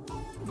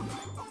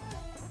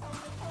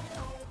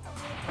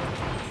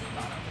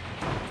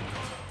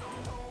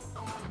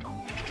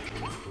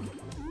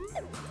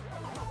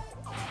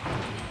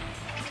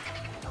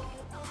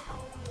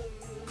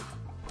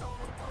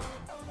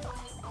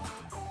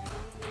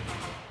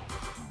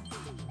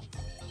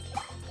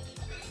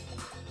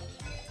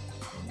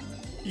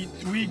 Eat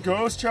 3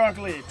 ghost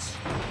chocolates.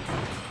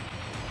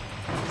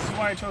 This is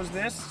why I chose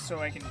this, so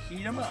I can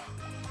heat them up.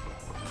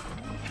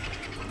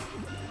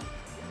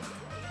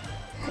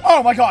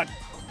 Oh my god!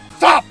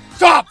 Stop!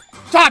 Stop!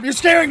 Stop! You're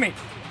scaring me!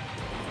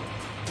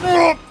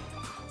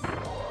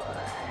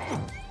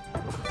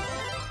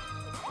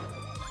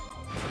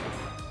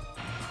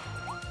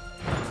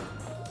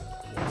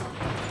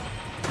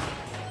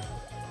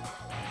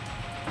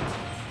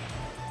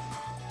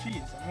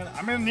 Jeez,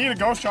 I'm gonna need a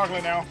ghost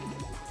chocolate now.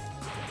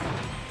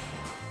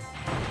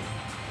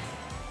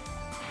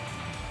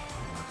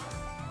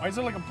 Why is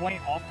there like a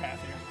blank off path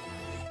here?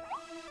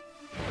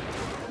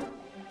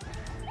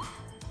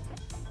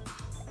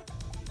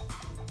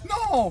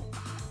 No!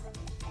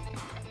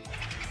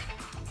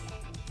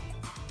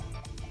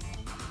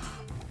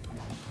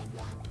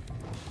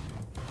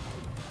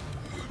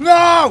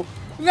 No!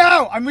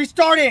 No! I'm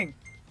restarting!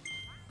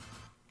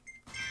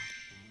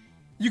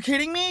 You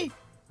kidding me?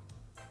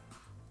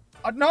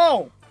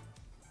 No!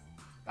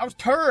 That was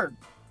turd.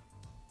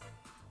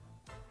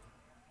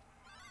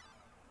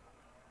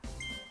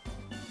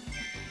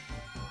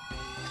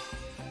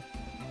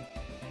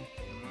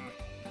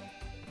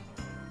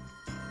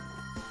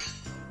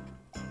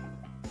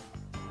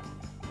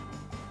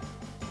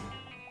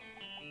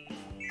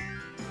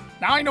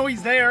 Now I know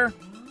he's there.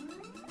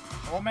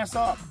 I won't mess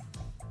up.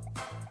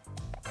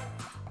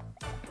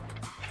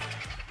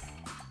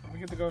 Let me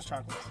get the ghost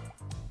chocolates.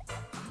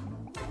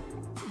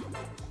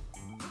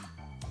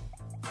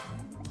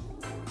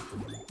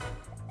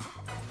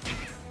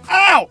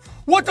 Ow!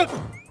 What the?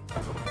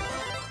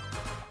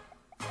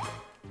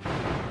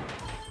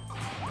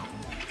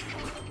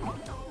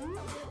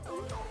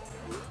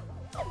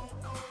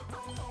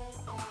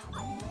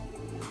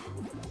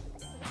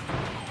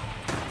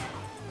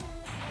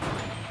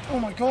 Oh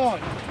my god!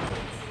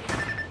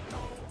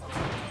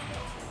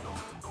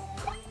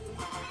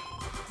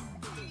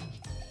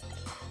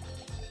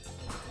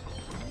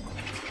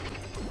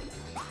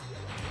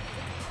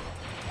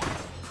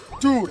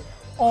 Dude!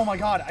 Oh my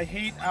god, I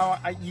hate how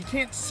you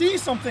can't see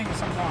something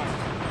sometimes.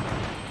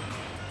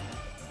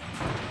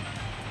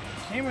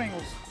 Cameraing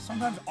was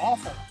sometimes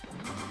awful.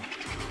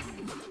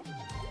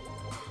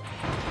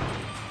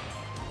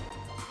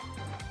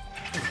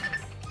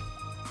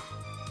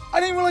 I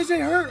didn't realize they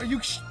hurt.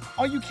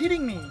 Are you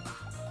kidding me?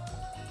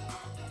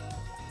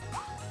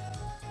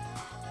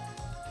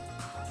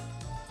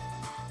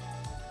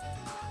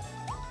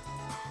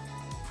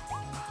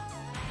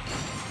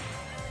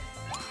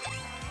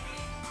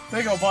 There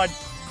you go, bud.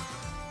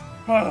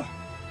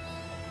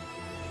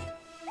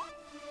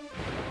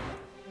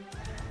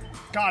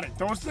 Got it.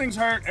 Those things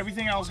hurt.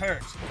 Everything else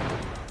hurts.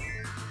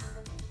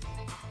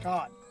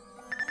 God.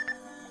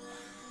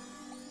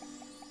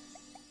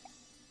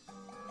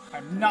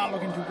 I'm not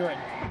looking too good.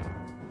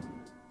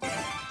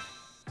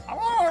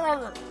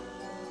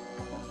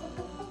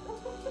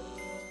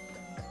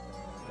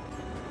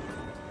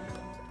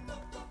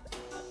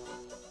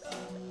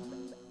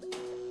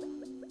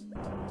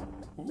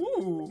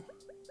 Ooh.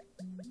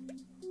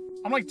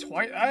 I'm like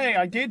twice. Hey,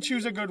 I did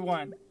choose a good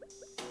one.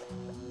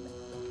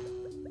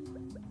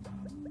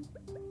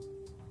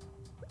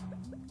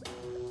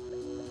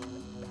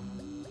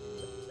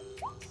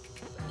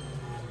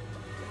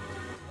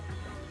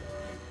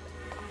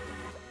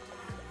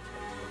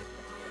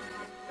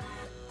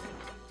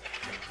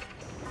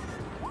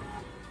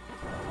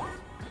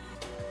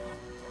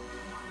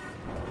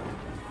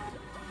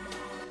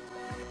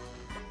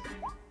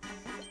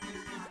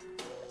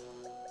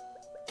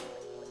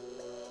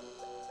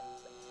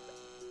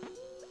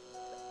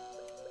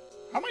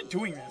 How am I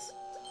doing this?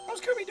 How's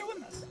Kirby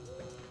doing this?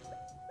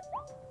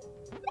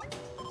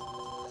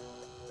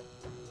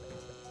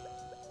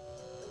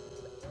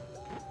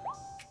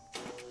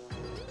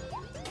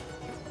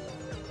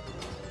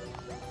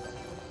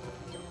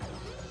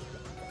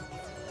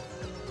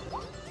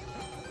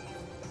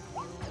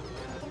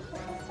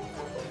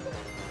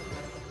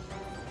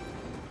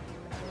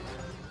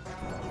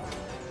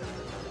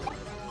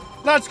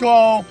 Let's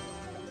go!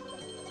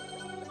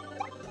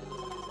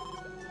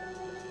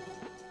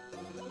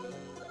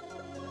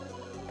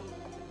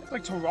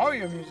 Like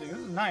Terraria music. This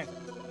is nice.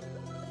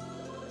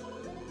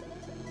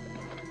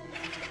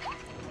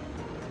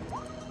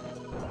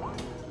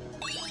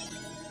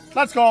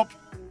 Let's go.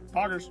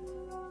 Poggers.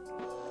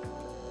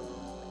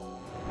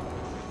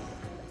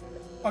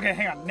 Okay,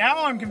 hang on.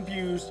 Now I'm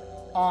confused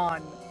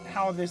on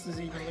how this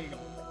is even legal.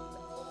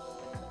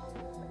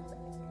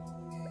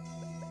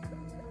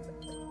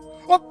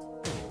 What?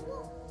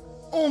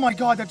 Oh my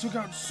god, that took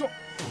out so...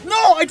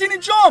 No, I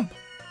didn't jump!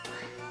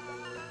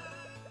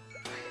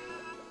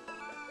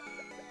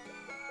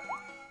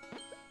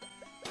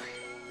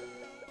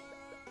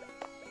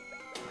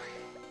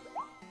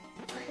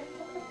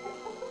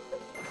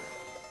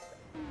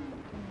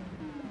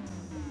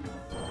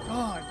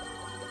 God.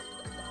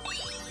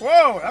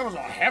 Whoa, that was a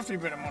hefty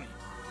bit of money.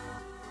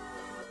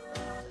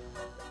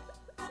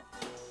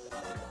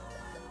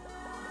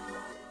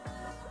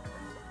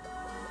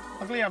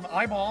 Luckily I have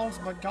eyeballs,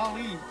 but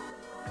golly.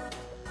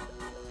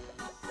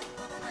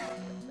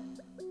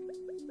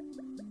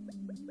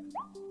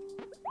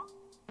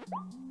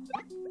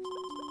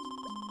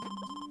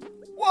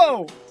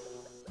 Whoa!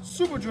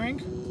 Super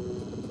drink.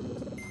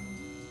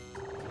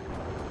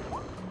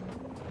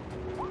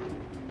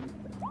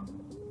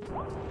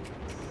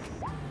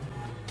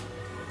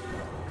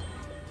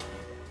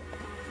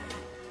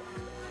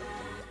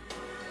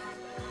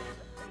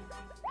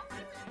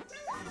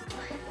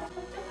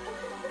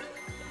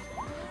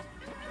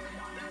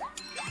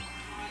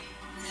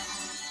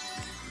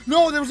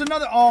 No, there was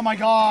another. Oh my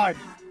god.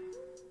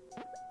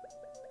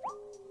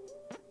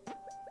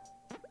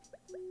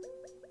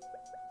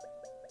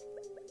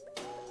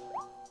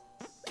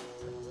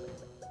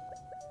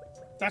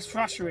 That's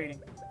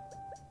frustrating.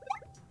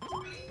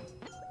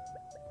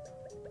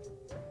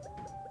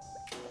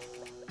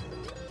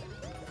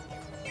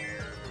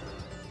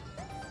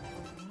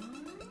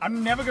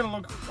 I'm never gonna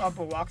look up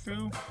a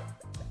walkthrough.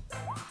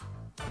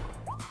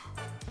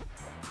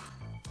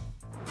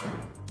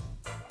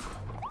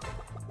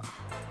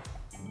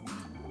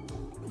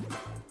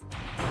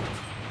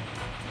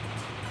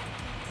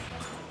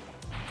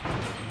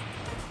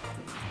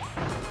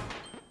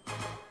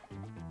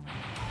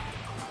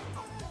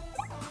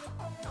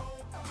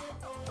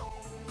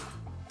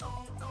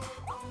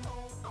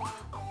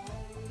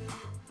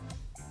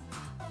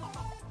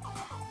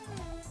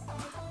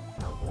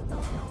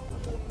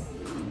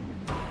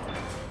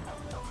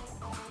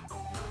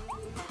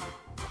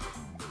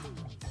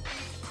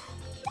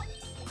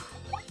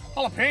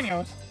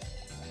 Jalapenos?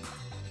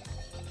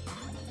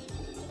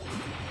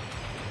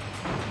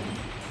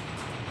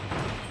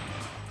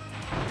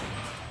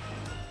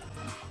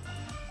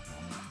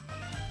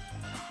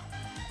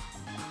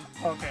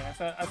 Okay, I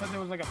thought there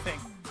was like a thing.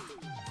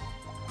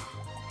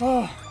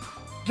 Oh,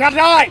 gotta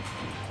die!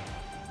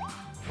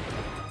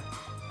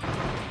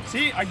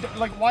 See,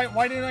 like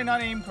why did I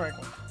not aim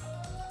correctly?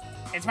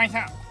 It's my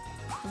time.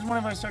 This is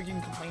whenever I start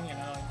getting complaining.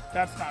 I'm like,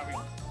 that's not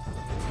real.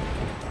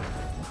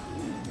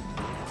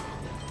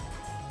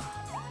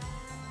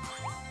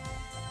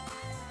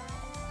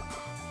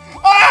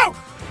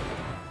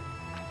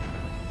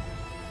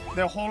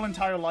 Their whole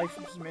entire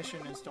life's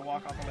mission is to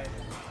walk off a ledge.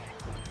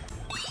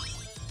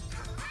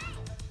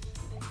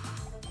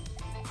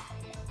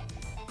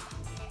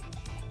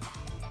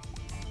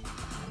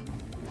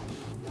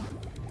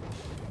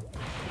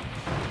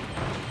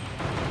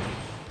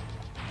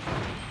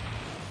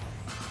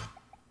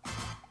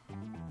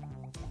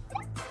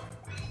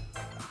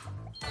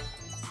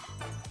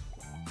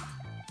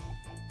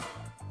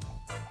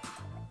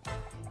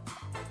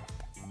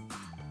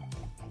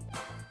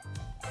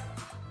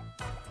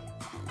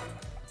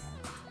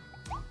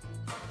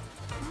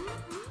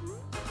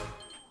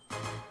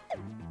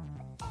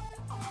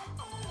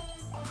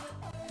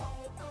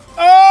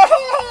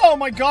 Oh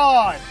my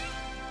god!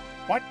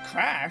 What?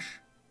 Crash?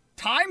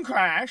 Time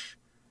crash?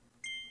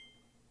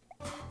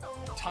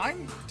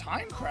 Time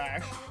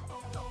crash?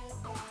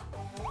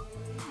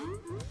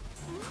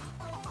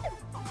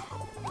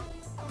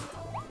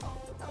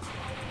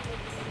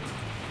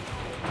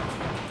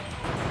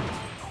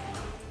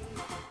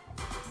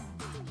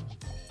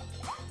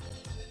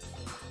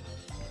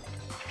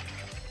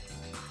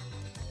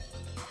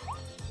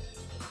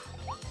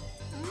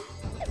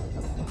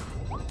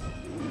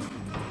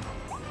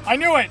 I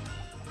knew it!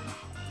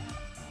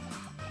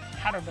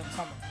 Had to have been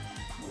something.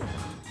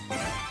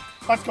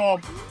 Let's go.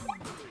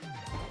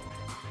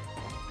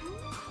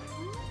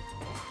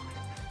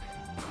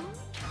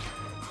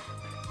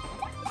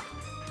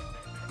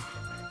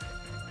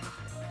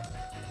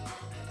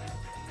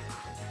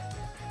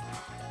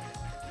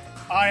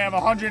 I have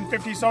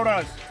 150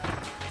 sodas.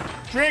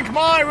 Drink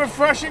my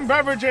refreshing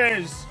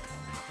beverages!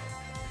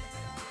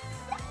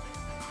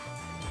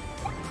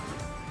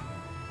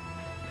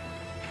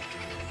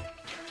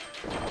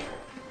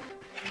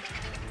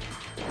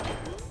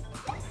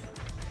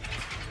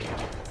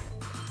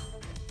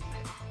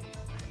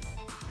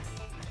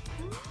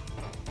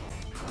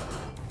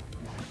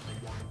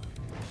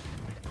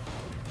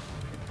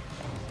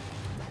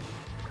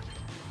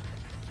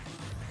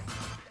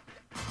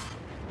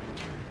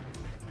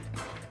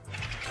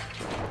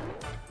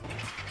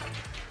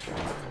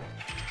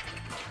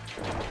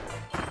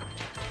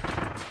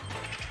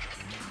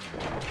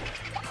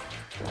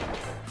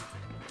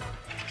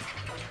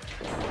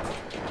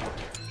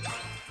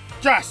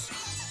 Yes!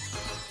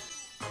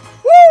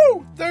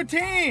 Woo!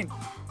 13!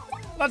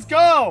 Let's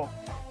go!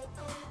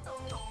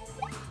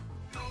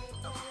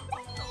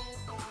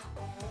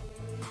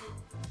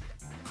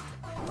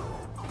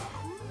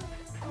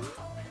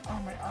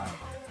 Oh, my eye.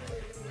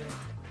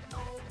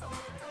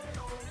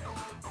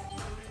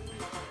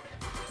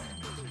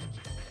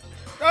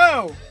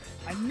 Oh!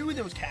 I knew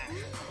there was cash.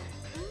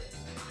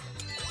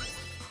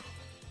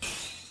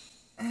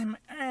 And my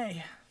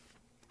eye.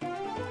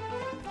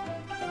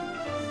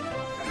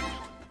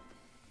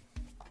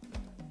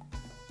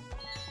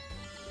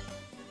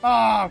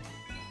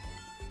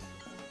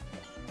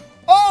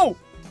 Oh!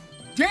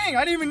 Dang,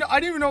 I didn't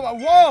even know about,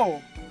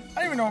 whoa! I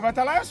didn't even know about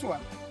that last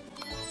one.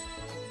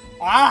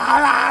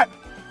 Ah!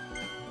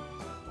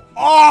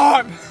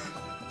 Oh!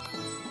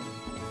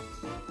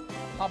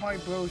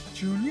 Popeye Bros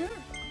Jr.?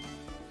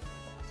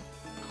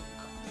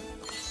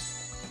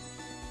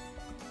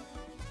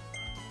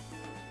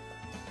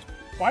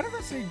 Why did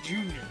that say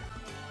junior?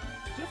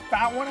 Is there a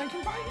fat one I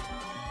can find?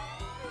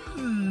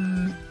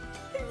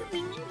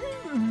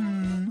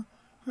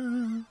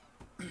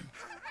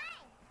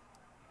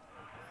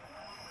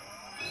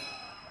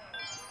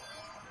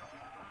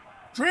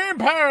 Dream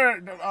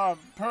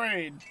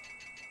parade.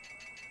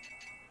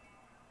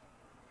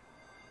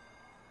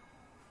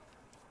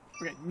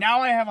 Okay, now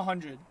I have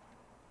 100.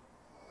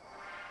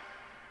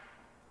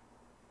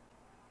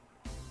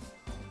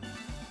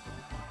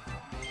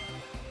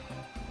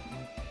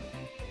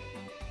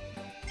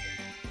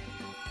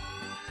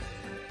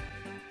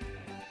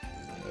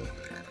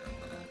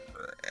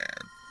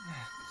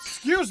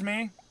 Excuse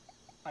me.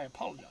 I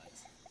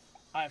apologize.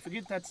 I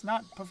forget that's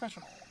not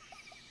professional.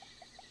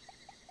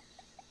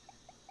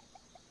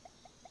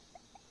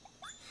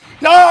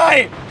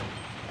 Die!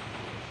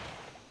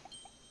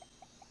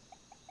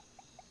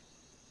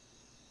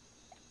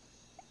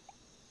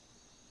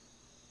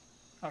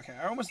 Okay,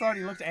 I almost thought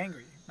he looked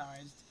angry. No,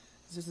 it's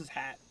just his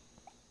hat.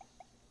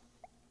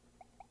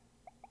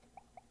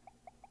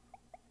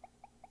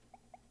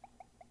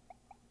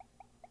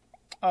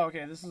 Oh,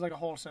 okay, this is like a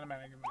whole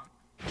cinematic event.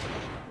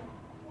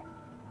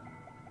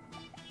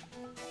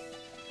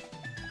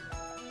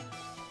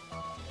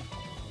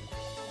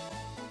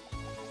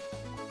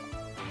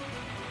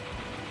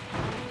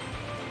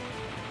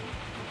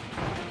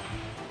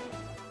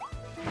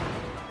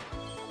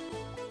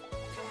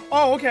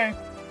 Oh, okay.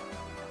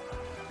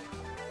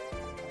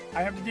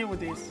 I have to deal with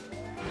these.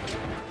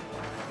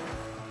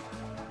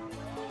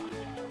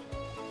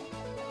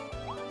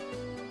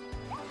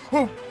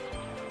 Oh!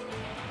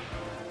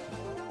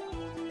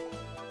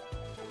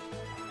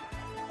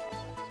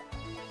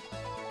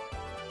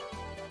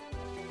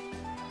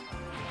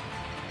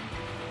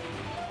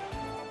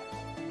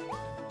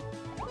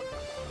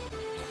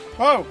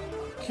 Oh!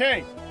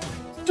 Okay.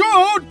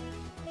 Dude!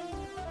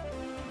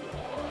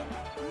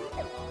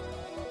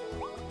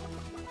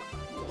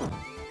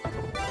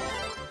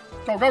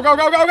 Go, go, go,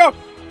 go, go, go!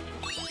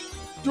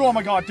 Oh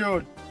my god,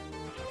 dude.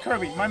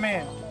 Kirby, my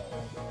man.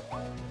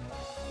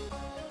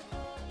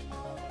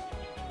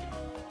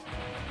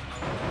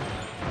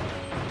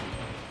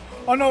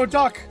 Oh no, a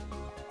duck!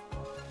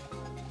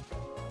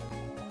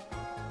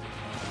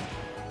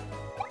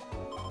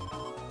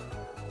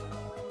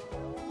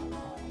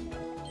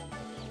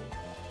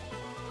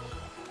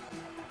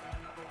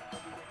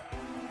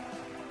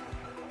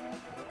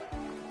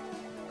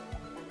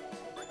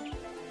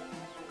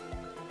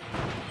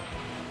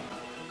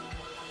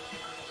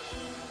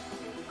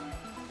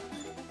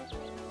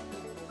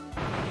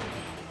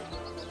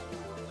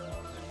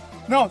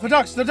 No, the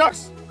ducks! The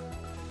ducks!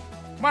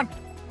 Come on!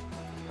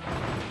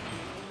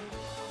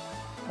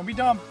 Don't be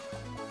dumb.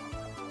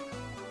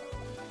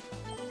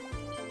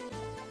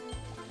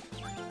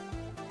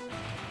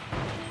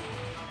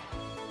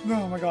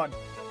 Oh my god.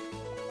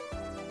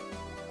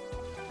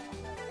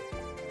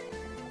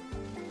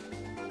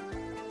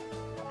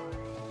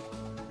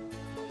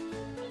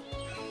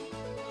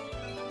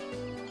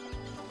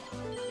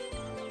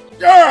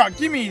 Yeah!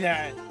 Give me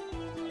that!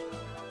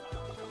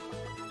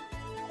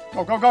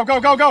 Go, go, go, go,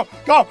 go, go!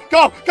 Go,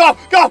 go, go,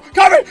 go!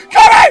 Kirby!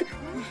 Kirby!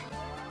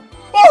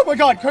 Oh my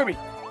god, Kirby!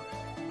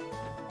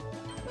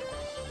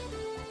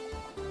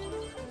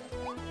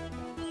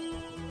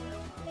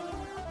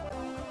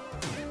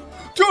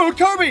 Dude,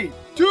 Kirby!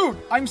 Dude,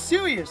 I'm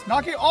serious.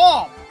 Knock it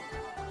off!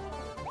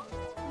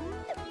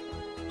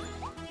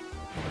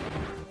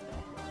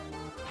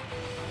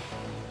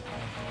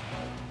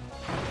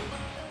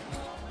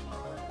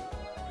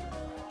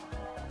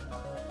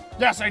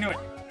 Yes, I knew it.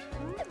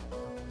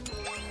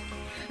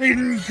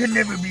 It can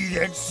never be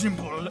that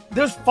simple.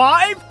 There's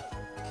 5?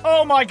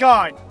 Oh my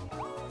god.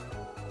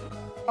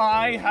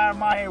 I have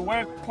my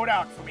work put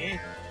out for me.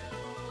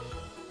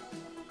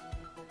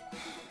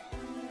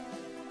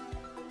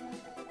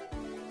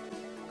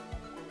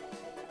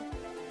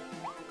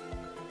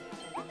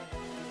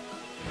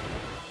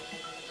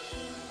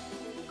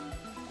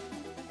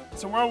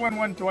 It's a whirlwind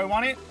one. Do I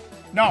want it?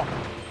 No.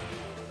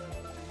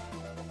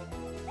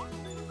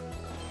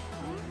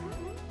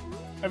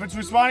 If it's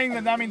responding,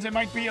 then that means it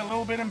might be a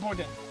little bit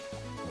important.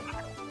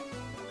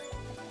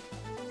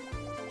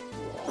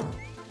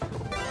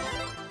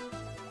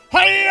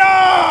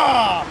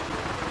 Hiya!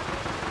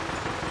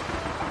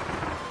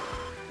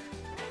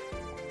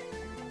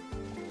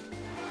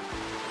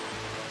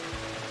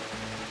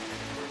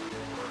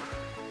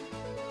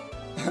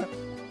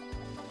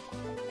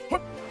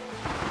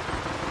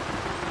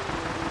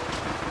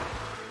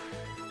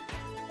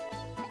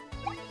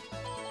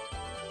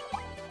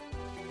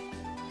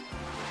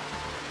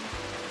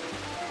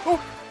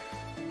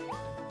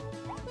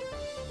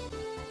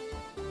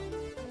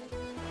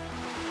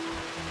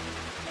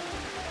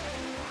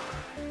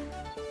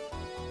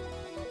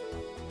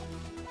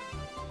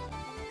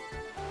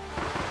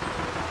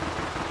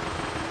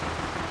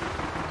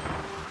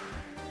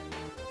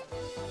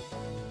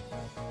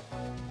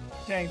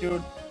 Dang,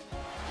 dude.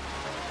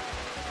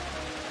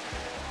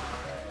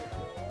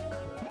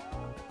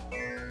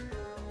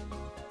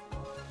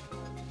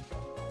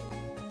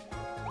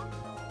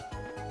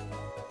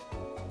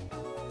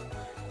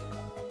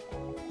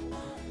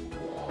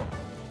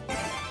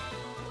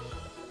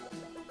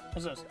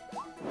 What's this?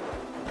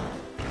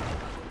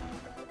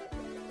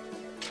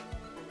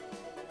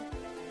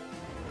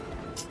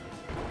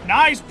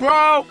 Nice,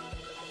 bro!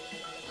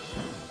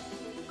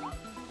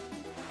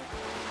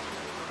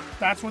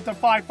 That's what the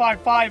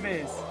 555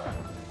 is.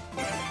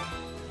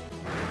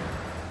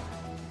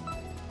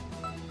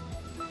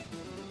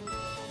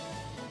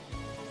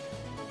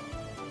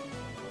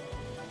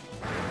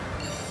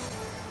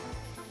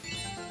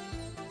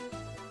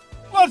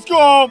 Let's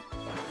go!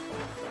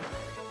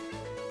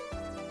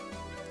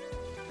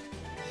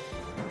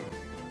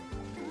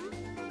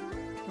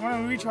 You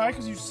want to retry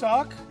because you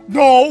suck?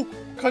 No,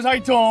 because I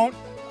don't.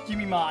 Give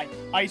me my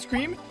ice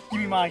cream, give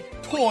me my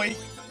toy,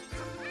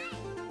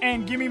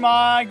 and give me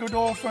my good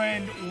old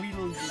friend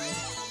Weedledee.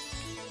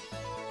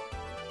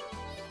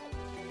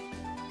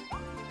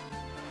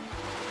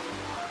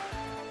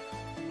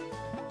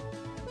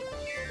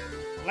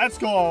 Let's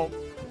go.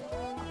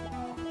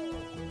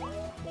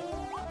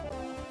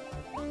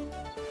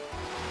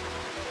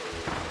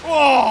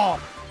 Oh,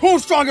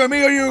 who's stronger,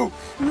 me or you?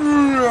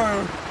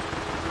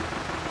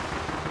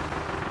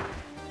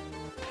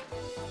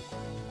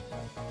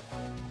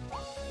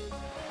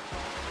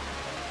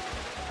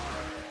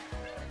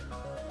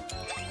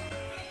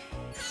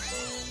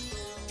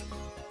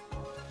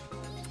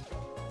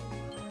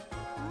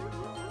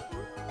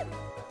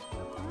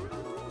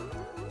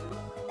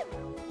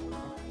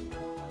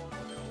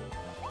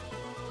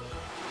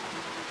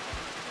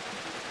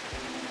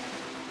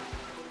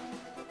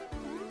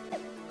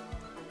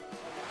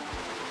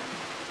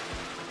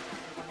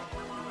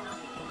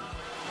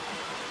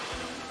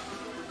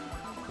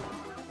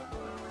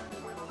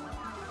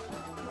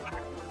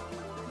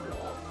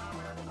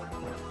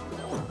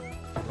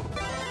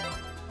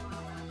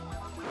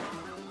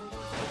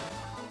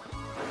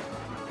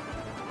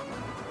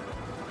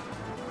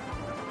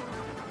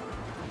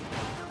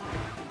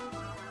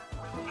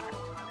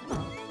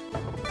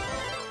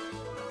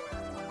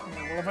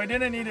 Well, if I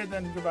didn't need it,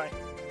 then goodbye.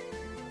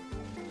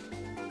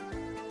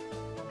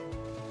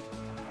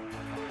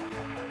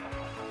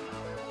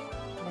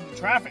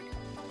 Traffic.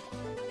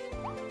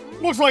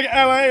 Looks like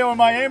LA or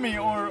Miami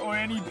or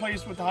any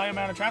place with a high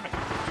amount of traffic.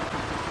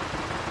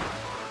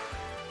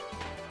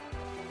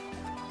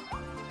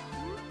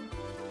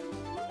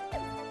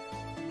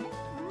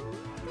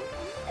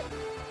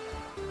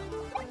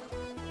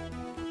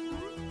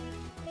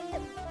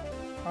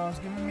 Oh, it's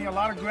giving me a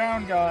lot of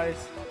ground, guys.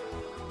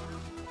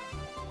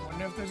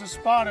 Wonder if there's a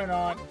spot or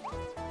not.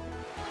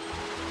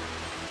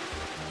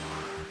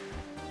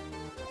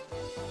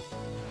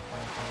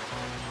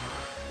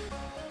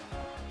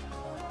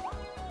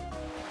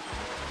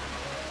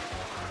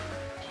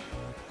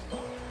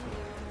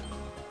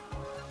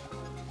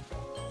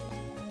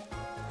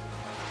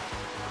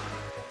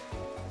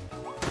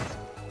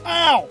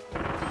 Ow!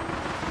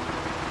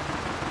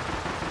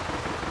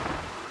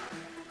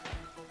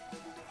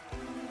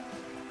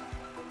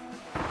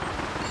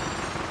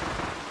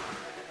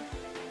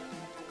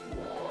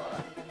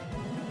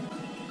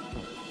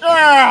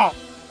 Ah!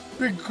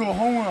 Big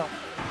kahuna.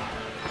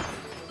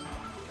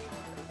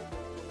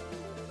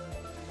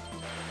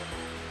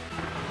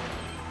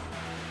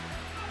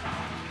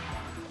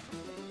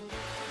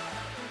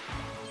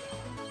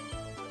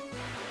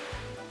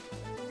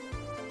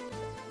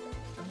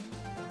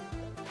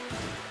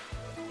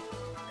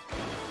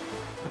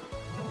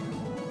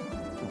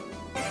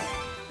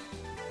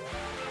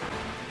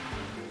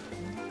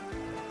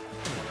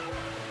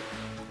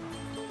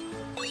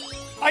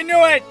 I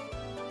knew it!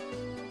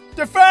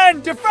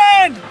 Defend!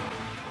 Defend!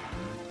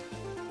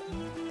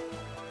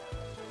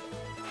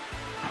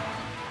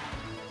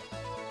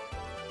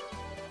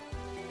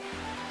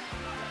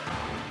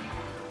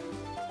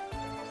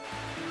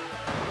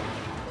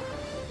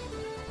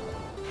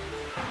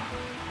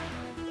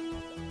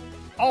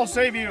 I'll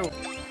save you!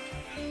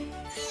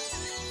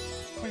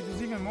 Wait,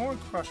 there's even more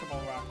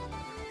crushable rock.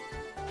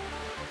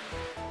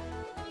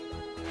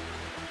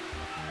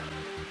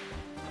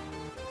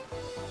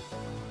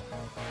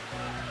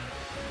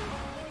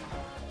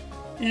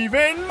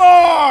 Even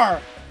more!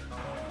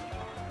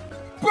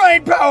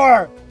 Brain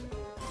power!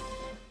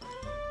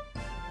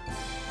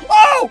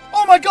 Oh!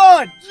 Oh my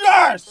god!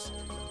 Yes!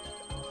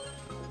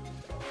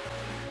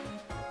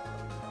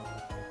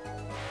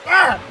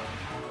 Ah!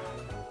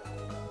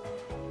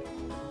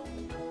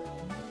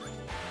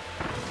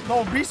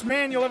 The beast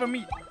man you'll ever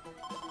meet.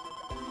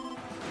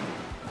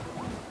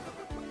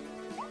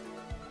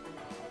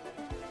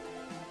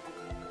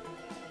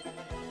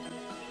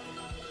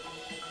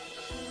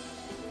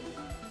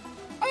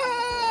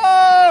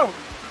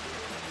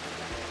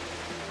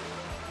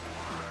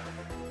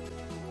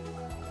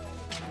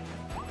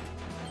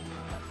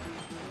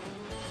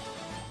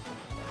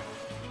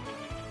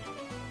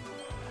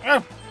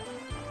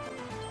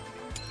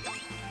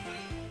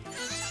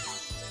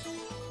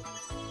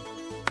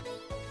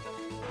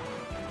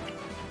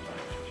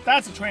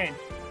 That's a train.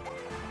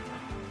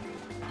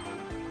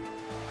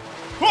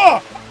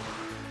 Ah!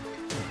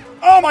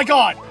 Oh my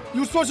god!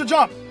 You were supposed to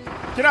jump!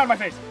 Get out of my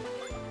face.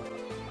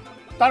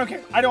 I don't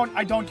care.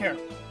 I don't care.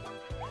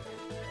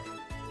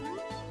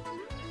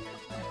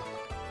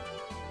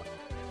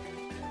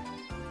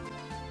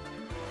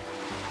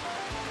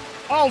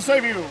 I'll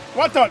save you.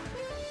 What the?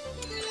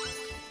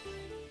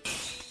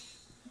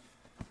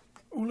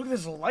 Ooh, look at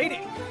this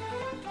lighting.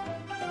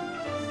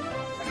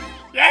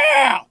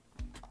 Yeah!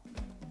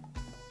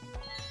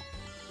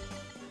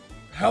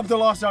 Help the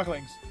lost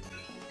ducklings.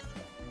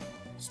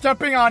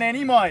 Stepping on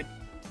any mud.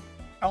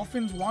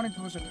 Elfin's wanted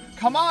poster.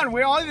 Come on,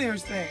 where are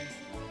those things?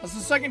 That's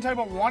the second type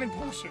of wanted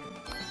poster.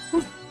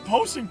 Who's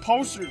posting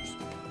posters?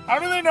 How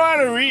do they know how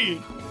to read?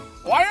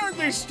 Why aren't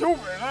they stupid?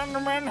 I don't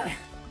remember.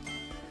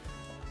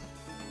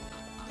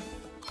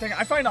 Dang,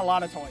 I find a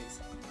lot of toys.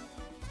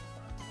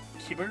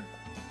 Kibber?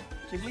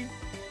 Kibbley?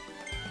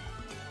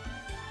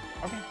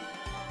 Okay.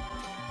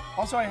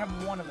 Also, I have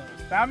one of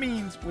those. That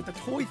means with the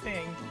toy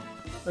thing,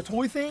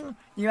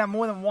 you can have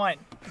more than one.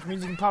 Which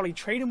means you can probably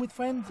trade them with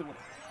friends or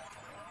whatever.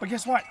 But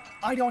guess what?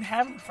 I don't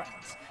have any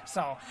friends.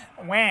 So,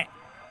 wah.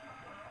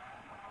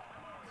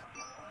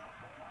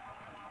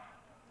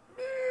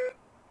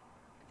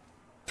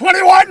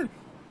 21!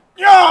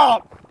 Yeah!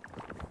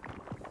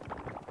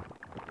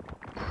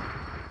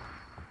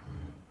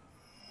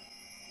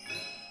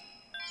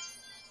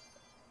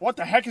 What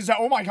the heck is that?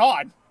 Oh my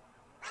god!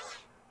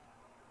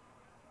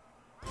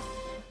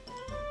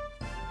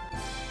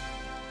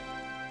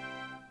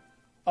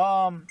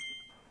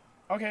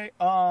 Okay,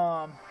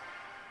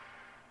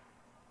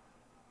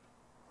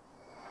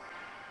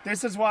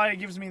 this is why it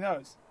gives me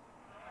those.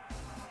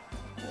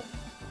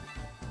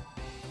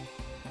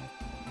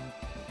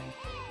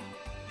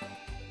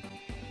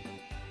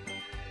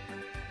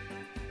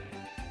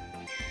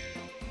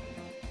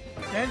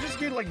 Can I just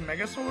get, like,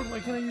 Mega Sword? Why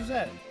can't I use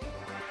that?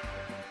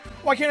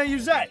 Why can't I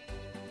use that?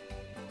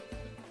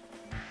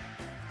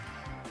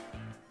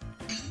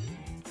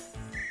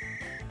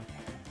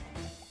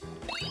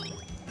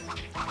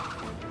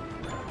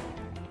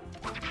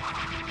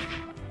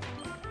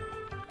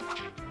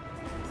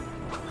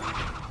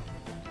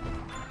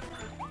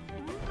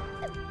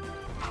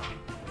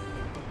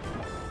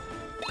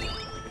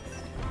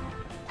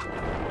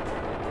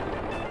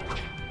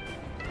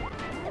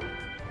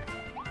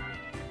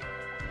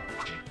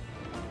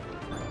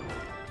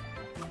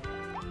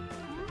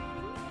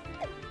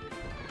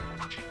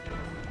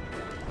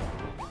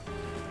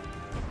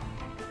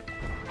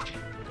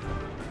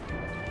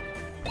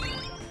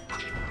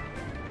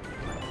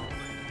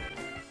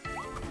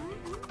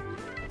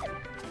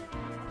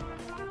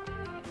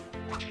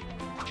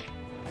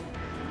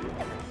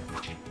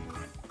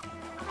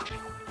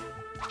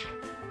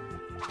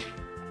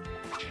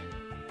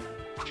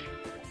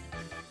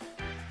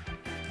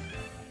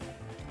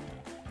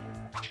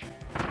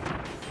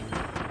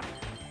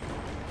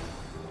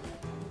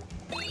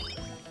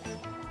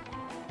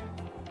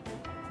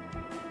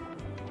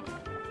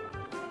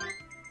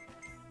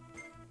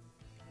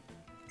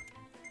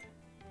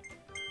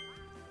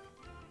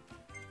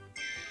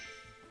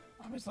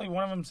 Obviously,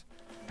 one of them's...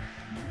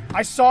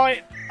 I saw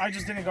it, I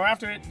just didn't go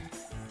after it.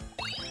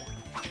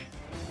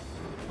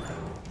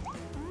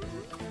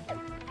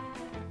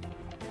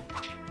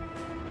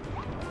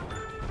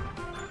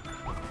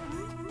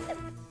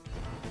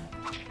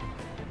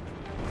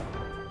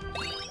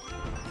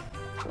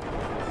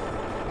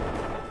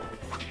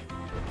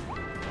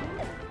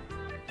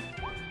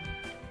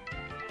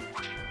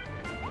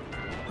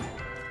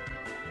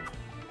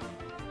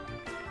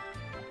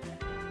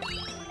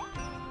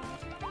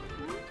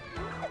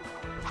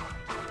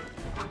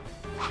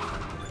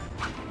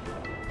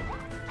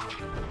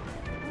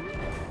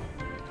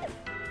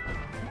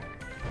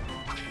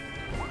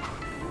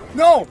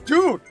 No,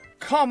 dude!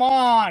 Come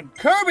on!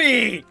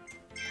 Kirby!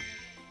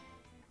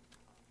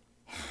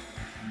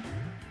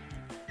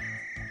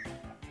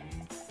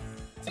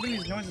 Some of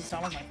these noises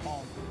sound like my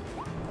phone.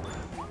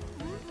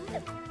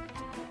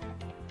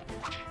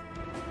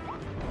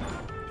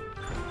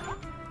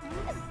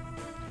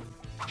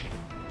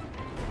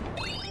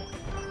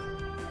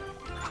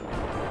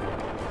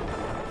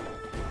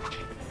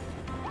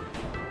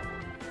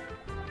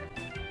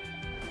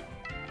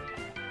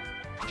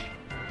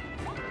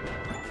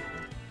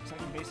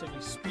 Basically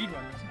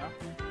speedrun this now.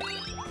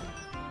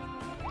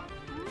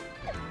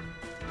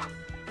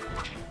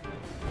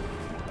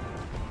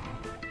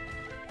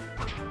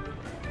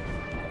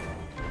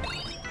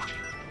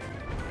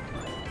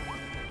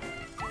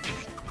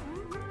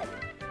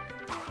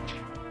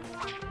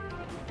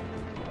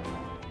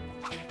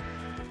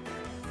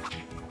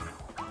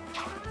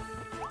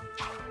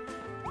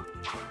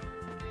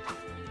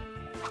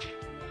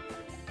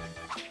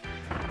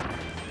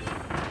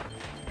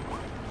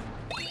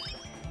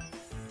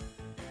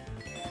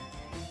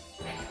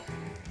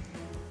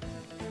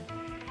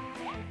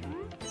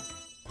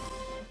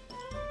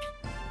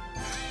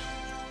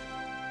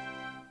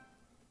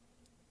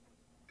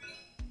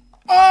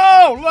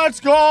 Let's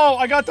go!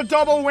 I got the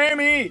double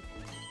whammy!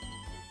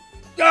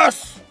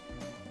 Yes!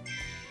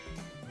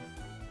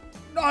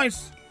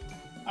 Nice!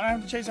 I don't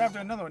have to chase after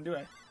another one, do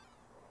I?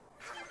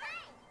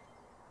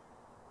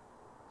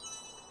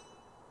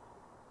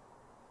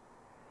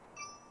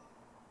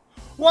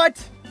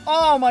 What?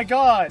 Oh my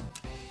god!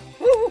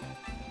 Woo!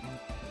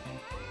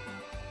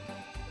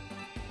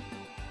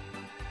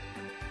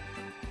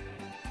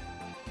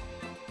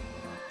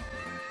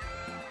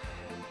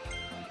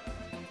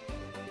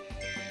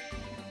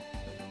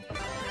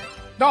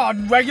 Oh,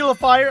 regular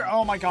fire?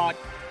 Oh my god.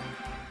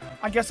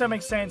 I guess that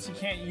makes sense. You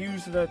can't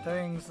use the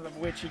things of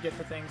which you get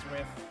the things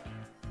with.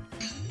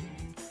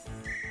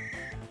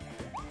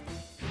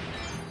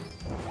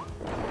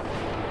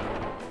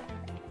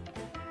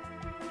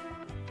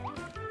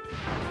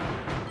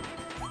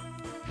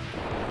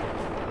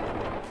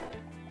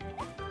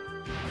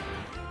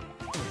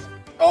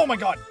 Oh my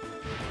god!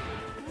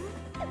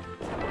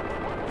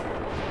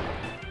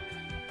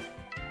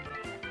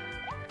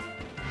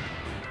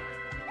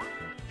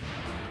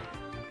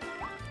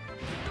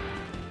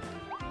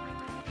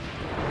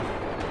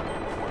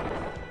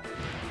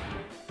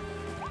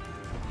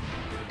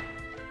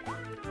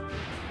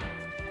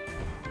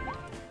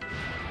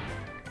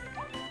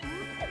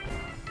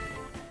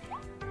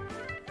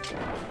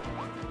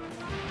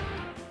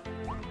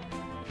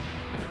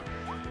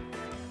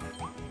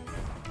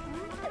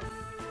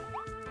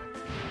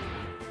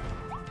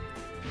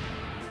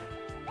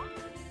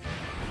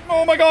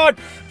 Oh my god!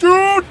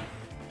 Dude!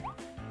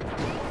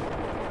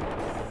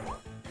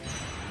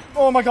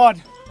 Oh my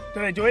god!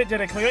 Did I do it? Did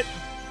I clear it?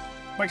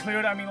 By clear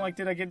it, I mean like,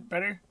 did I get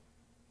better?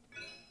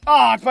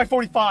 Ah, it's by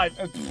 45!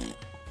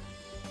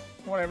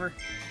 Whatever.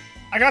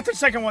 I got the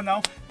second one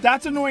though.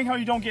 That's annoying how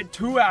you don't get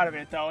 2 out of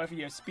it though, if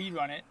you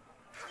speedrun it.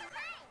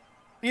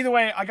 Either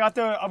way, I got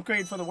the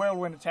upgrade for the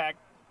whirlwind attack.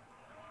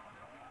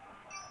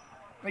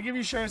 They give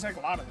you shares like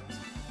a lot of this.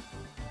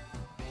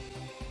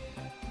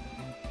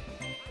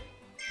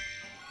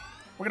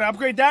 We're gonna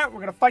upgrade that. We're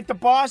gonna fight the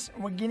boss.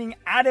 And we're getting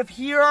out of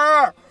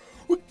here.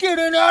 We're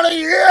getting out of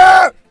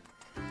here.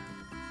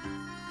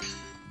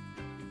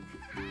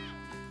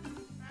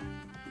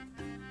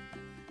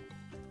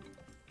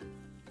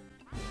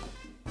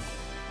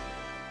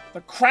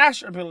 The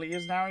crash ability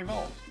is now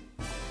evolved.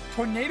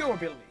 Tornado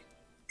ability.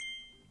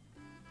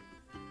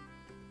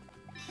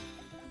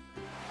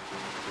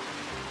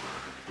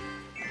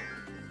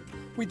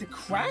 Wait, the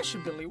crash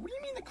ability? What do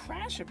you mean the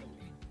crash ability?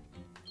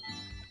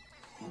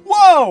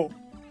 Whoa!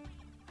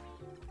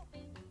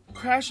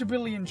 Crash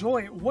ability,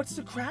 enjoy. What's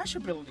the crash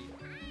ability?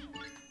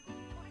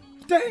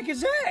 What the heck is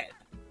that?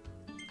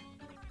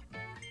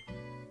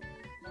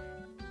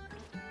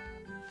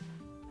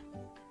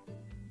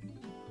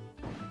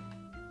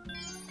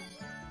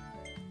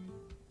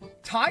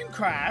 Time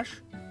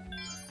crash?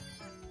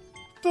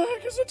 What the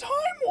heck is a time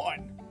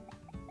one?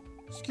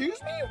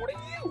 Excuse me? What are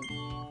you?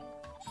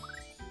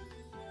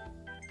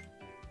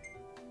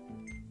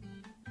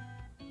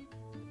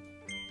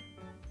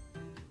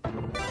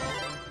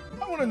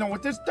 I want to know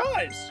what this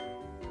does.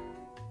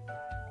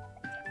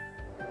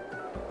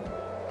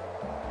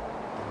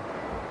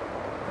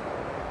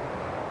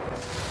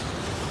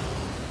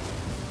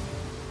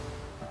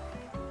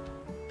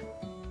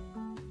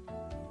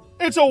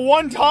 It's a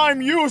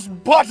one-time use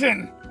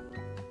button.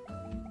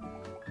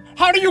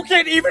 How do you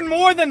get even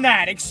more than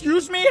that?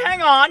 Excuse me?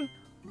 Hang on.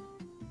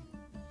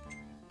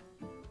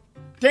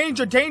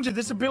 Danger, danger.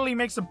 This ability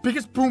makes the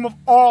biggest boom of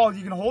all.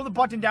 You can hold the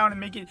button down and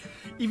make it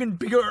even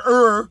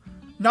bigger.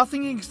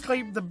 Nothing can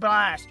escape the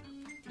blast.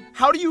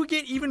 How do you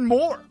get even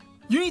more?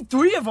 You need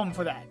 3 of them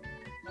for that.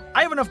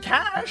 I have enough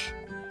cash.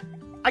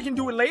 I can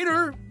do it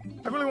later.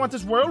 I really want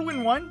this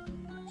whirlwind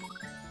one.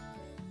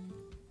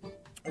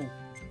 Ooh.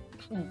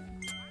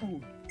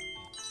 Ooh.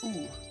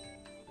 Ooh.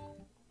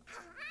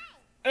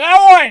 That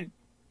one!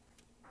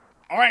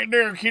 Alright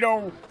there,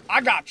 kiddo.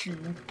 I got you.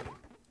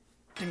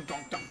 Ding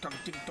dong dong dong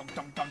ding dong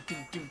dong dong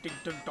ding ding ding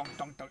ding dong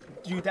dong dong.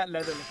 Dude, that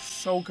leather looks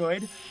so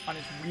good on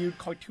his weird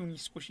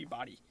cartoony squishy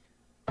body.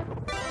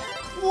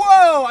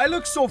 Whoa! I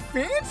look so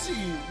fancy!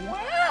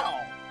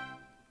 Wow!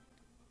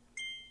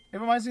 It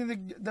reminds me of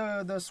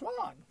the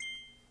swan.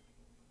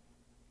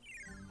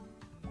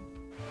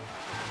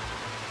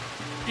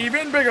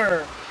 Even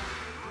bigger!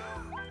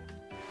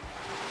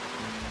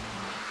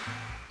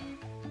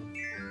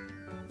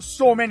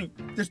 So many.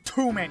 There's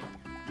too many.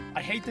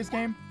 I hate this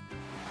game.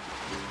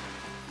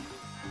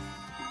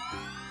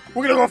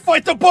 We're gonna go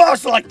fight the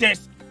boss like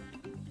this!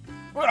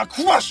 We're gonna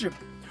crush him!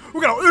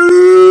 We're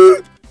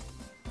gonna...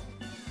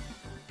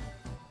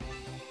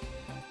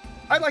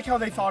 I like how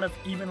they thought of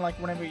even like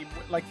whenever he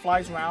like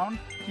flies around,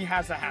 he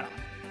has the hat on.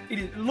 It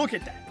is, look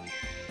at that.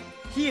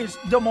 He is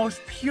the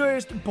most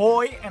purest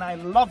boy and I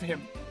love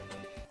him.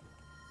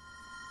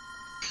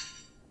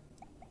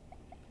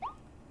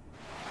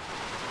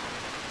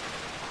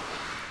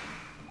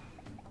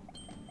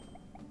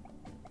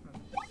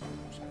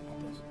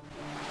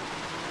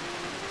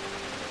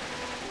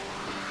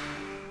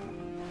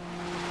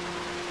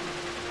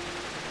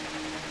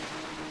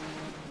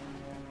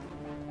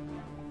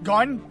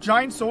 Gun,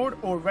 giant sword,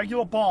 or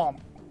regular bomb?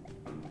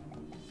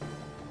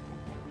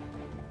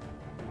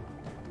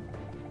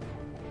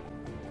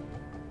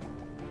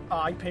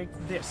 I picked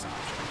this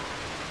option.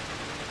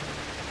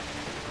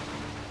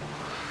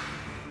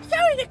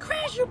 Sorry to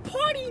crash your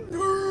party,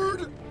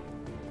 nerd!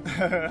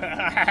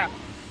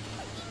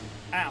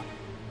 Ow.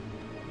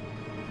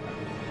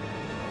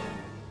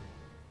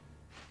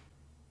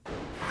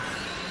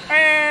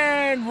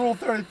 And rule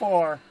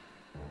 34.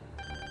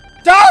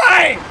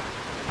 Die!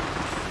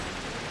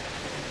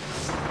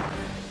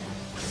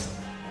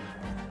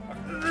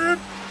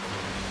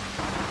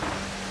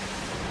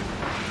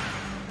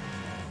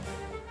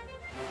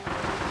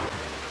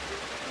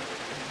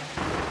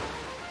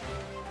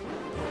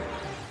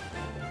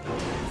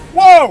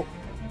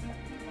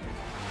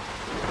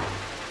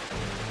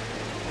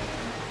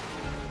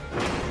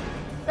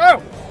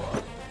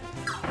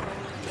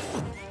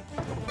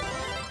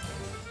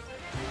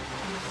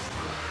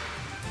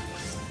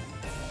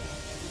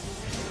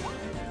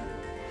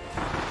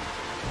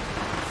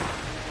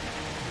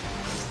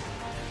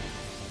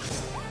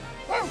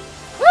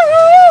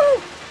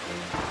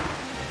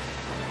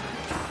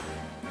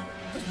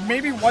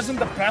 wasn't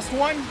the best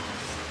one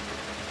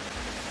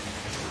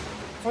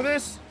for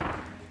this.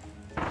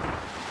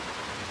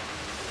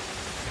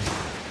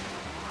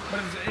 But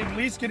it's at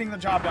least getting the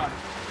job done.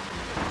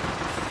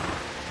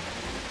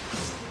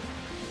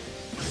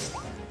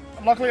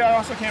 Luckily, I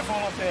also can't fall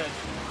off the edge.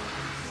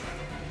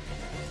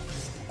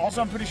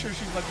 Also, I'm pretty sure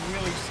she's like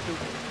really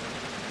stupid.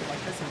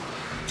 Like this is...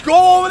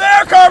 Go over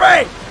there,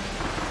 Kirby!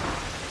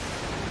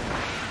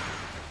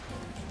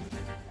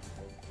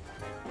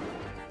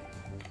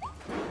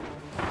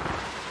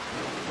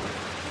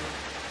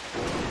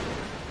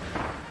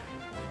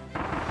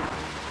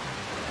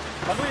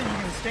 Luckily, you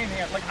can stay in the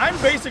air. Like, I'm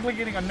basically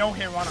getting a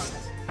no-hit run on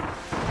this.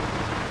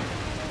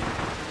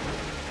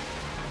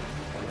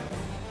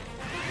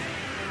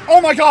 Oh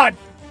my god!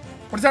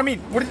 What does that mean?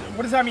 What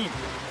does that mean?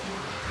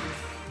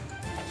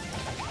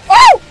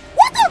 Oh!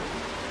 What the?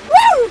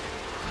 Woo!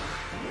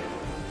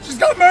 She's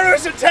got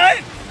murderous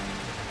intent!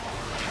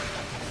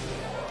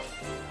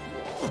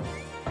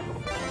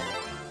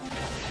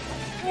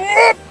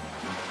 Whoop!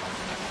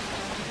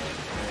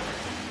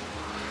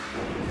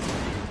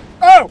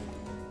 Oh!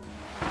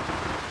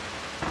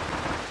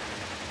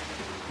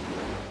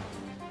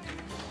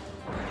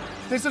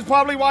 This is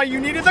probably why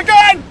you needed the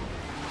gun!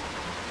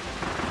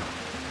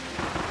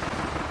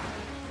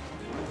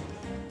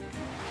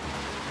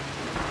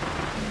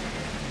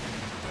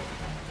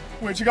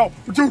 Where'd you go?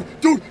 Dude!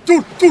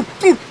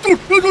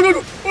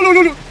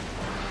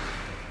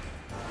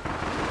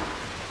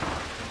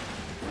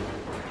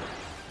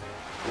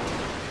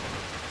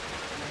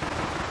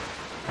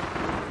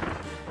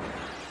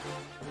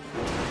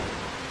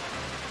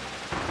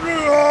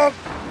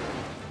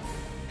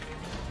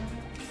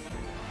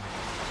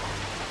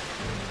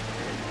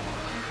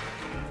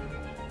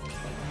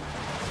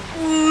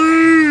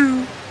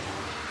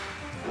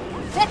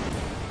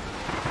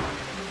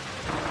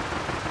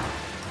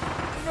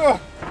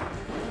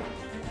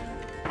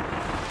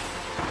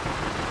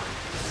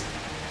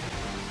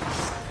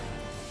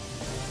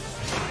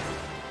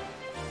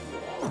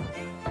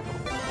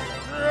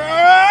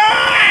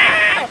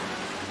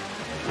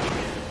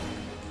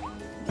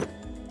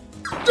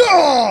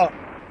 No!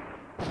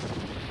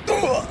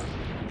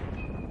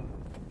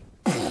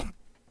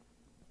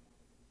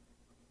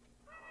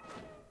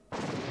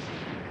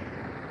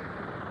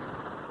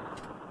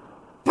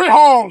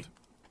 Behold!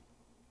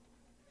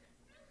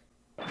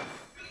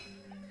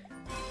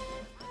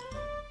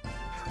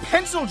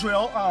 Pencil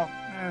drill? Oh,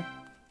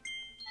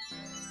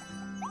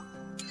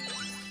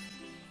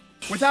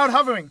 Without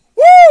hovering.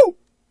 Woo!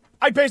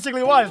 I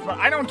basically was, but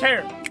I don't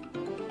care.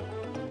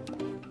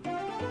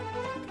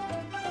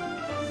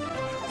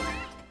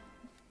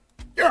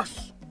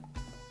 Yes!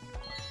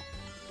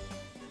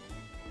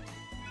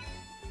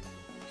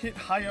 Hit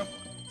high up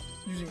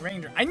using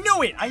Ranger. I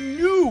knew it! I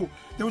knew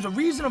there was a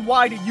reason of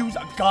why to use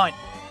a gun.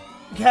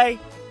 Okay?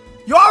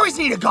 You always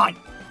need a gun!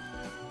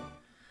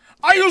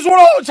 I use one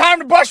all the time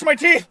to brush my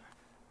teeth!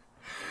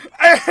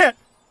 I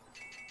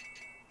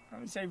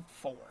would say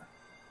 4.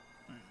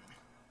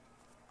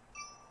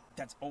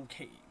 That's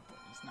okay, but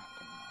it's not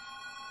good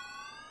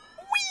enough.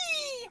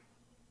 Whee!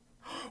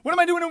 What am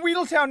I doing in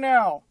Weedletown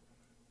now?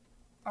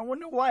 I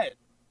wonder what.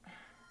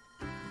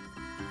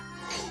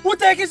 What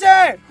the heck is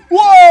that?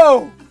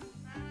 Whoa!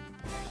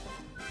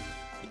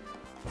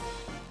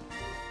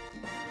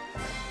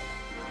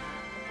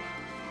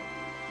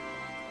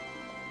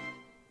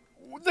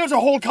 There's a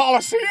whole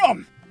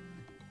Coliseum!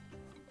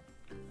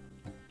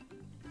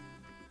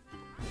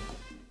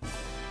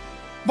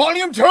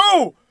 Volume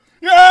 2!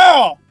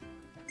 Yeah!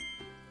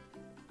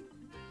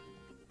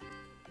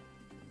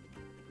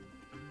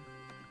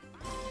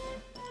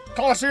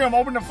 Coliseum,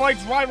 open to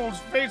fights, rivals,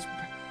 face,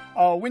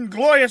 win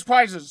glorious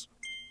prizes.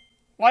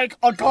 Like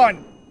a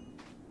gun.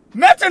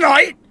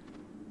 Metonite!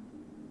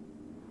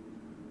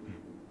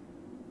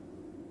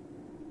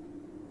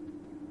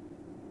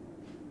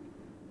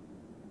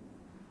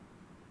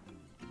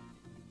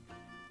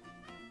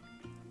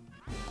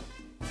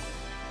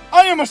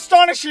 I am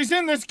astonished she's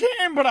in this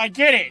game, but I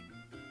get it.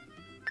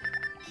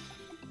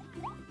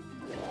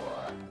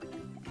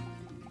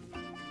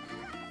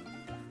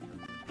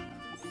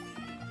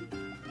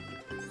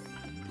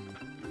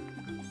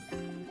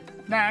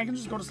 Nah, I can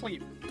just go to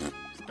sleep.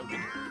 Stupid.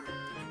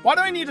 Why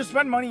do I need to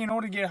spend money in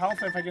order to get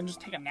health if I can just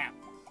take a nap?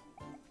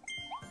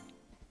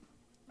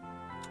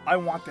 I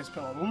want this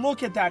pillow.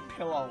 Look at that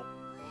pillow.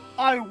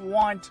 I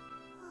want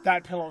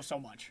that pillow so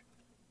much.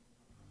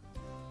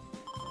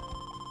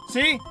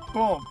 See?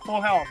 Boom.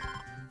 Full health.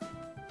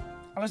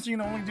 Unless you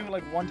can only do it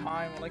like one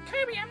time. Like,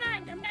 Kirby, I'm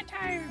not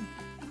tired.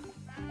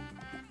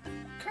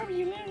 Kirby,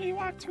 you literally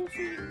walk 2 feet.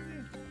 You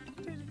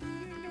didn't do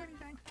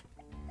anything.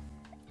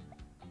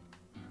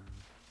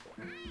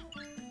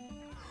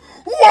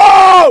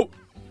 Whoa!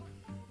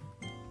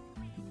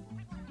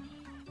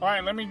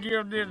 Alright, let me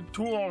give the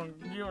tool and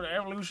give the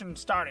evolution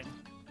started.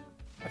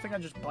 I think I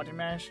just button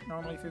mash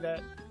normally through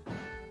that.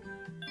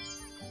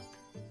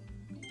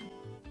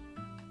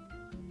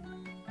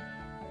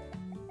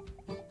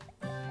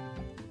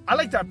 I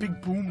like that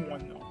big boom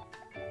one though.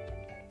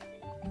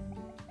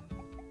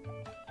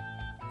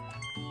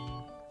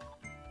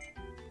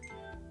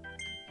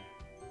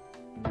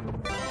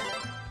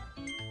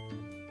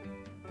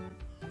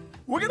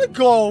 we're gonna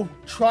go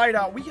try it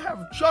out. We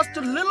have just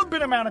a little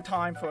bit amount of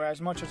time for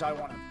as much as I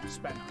want to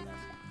spend on this.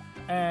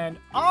 And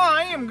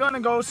I am gonna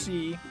go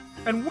see,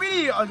 and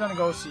we are gonna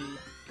go see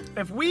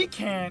if we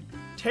can't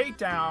take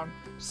down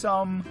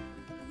some,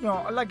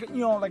 like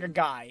a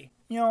guy,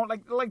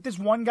 like this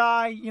one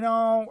guy,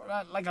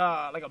 like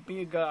a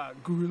big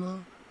gorilla.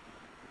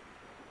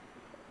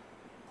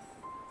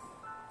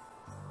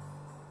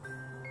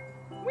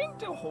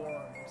 Winter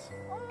horns.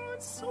 Oh,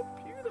 it's so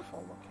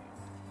beautiful looking.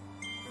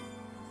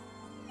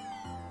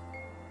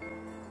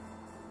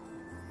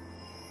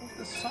 Look at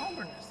the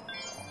somberness.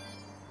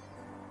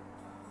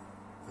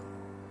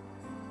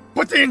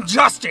 But the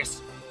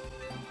injustice!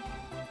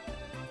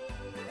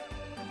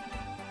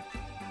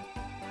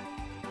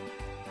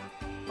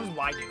 What does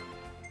Y do?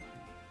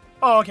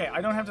 Oh, okay.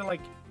 I don't have to,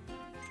 like,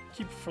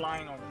 keep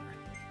flying over there.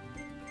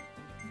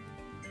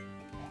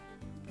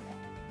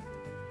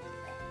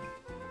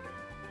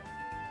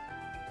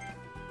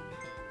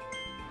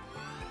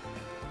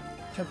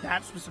 To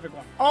that specific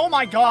one. Oh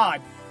my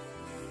god!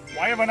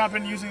 Why have I not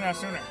been using that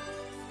sooner?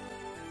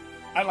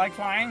 I like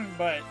flying,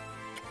 but...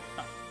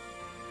 Oh.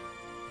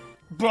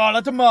 Ball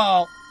at the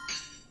mall!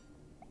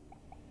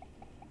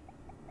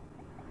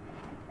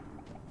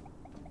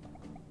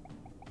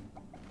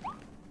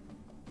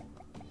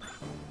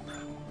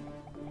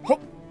 Hup.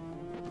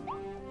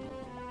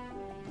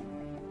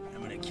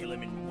 I'm gonna kill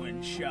him in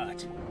one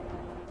shot.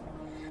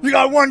 You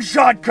got one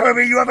shot,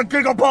 Kirby! You have a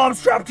giga bomb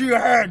strapped to your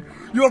head!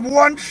 You have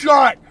one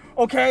shot!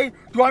 Okay?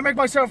 Do I make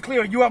myself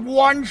clear? You have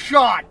one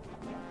shot!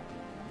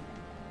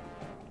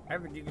 I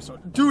have a giga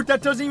sword. Dude,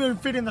 that doesn't even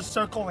fit in the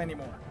circle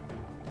anymore.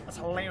 That's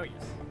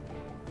hilarious.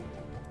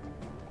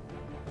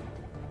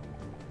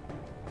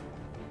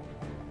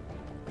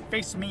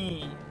 Face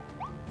me.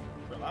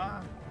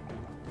 Voila.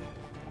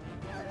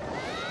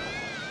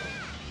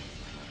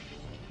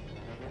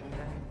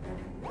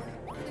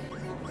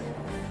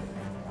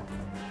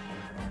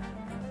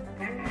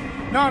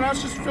 No,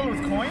 it's just filled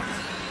with coins.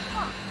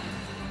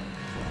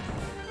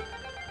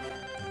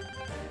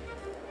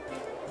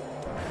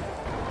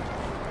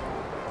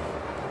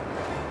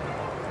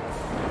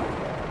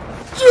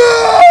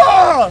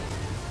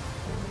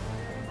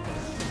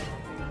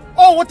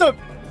 Oh, what the?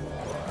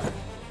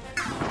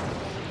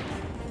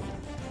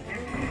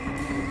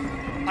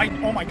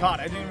 Oh my god,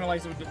 I didn't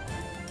realize it would do.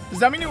 Does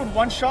that mean it would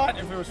one shot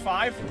if it was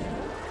 5?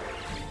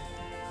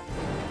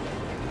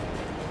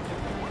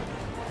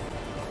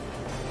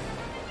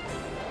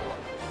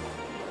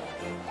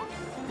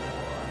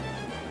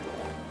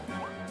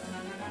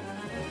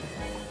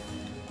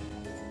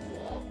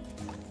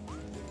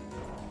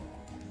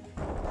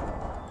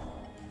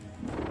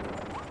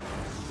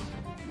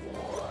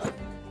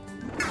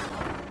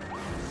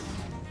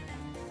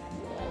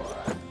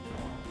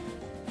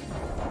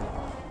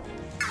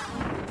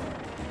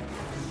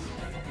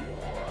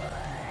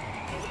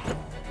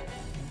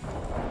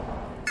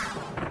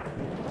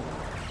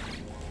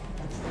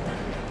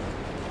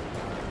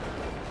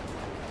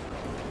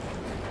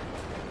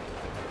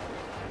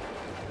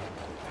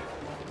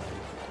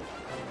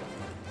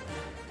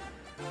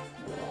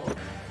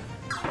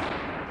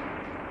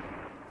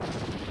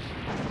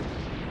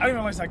 I didn't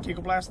realize that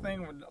Giga Blast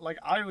thing would, like,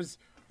 I was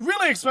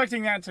really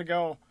expecting that to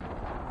go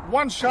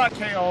one shot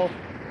KO.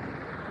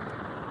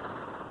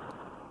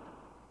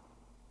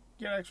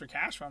 Get extra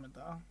cash from it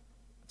though.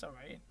 It's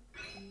alright.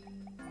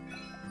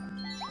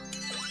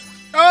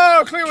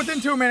 Oh, clear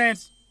within 2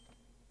 minutes.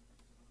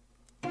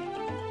 That's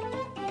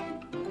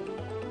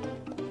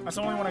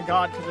the only one I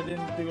got because I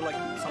didn't do like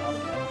some other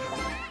thing.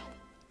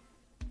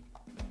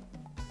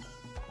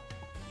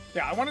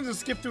 Yeah, I wanted to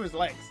skip through his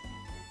legs.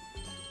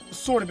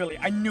 Sword ability.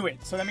 I knew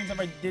it. So that means if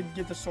I did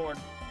get the sword.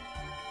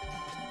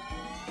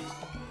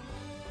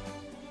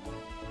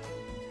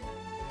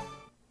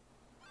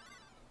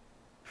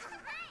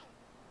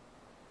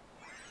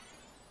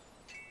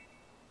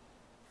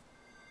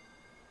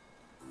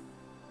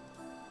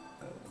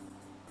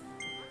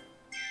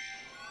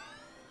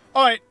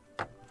 Alright.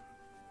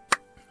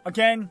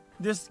 Again,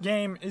 this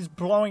game is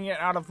blowing it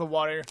out of the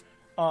water.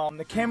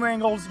 The camera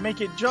angles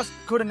make it just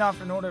good enough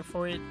in order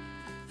for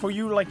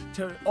you like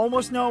to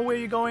almost know where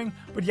you're going,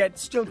 but yet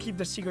still keep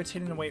the secrets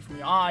hidden away from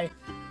your eye.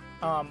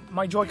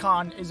 My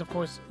Joy-Con is of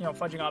course,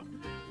 fudging up.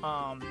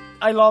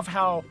 I love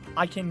how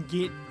I can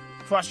get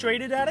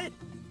frustrated at it,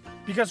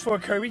 because for a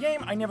Kirby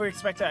game, I never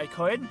expected I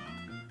could,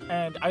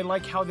 and I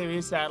like how there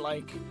is that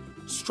like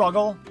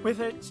struggle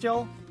with it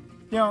still,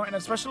 and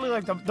especially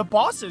like the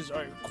bosses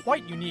are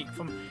quite unique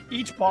from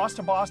each boss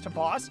to boss to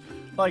boss.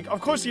 Like,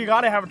 of course you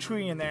gotta have a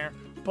tree in there,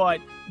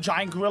 but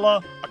giant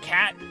gorilla, a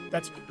cat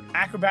that's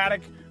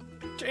acrobatic.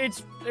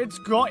 It's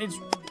gone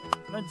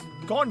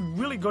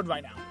really good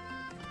right now.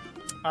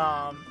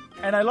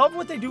 And I love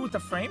what they do with the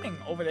framing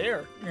over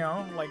there.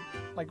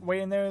 Like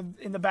way in there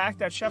in the back,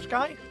 that chef's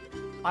guy.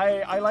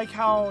 I like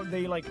how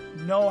they like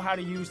know how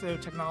to use their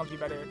technology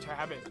better to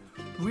have it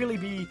really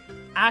be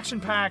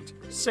action-packed,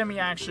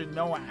 semi-action,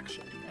 no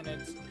action. And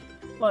it's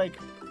like,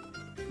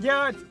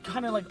 yeah, it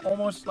kind of like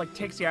almost like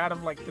takes you out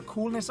of like the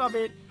coolness of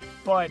it,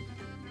 but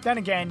then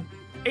again,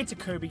 It's a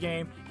Kirby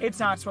game. It's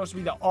not supposed to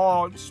be the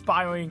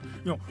awe-inspiring,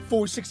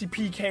 460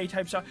 PK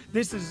type stuff.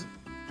 This is,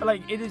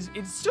 like,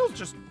 it's still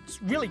just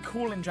really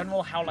cool in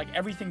general how, like,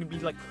 everything can be,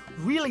 like,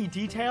 really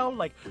detailed,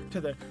 like, to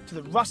the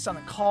rust on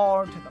the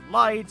car, to the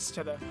lights,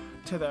 to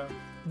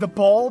the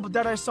bulb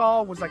that I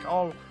saw was, like,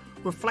 all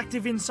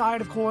reflective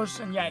inside, of course,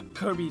 and yet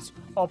Kirby's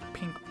a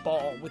pink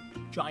ball with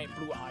giant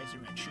blue eyes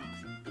and red shoes,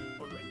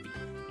 or red feet,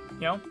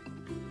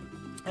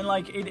 And,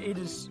 like, it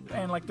is,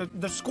 and, like, the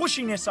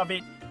squishiness of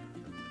it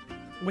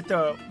with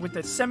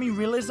the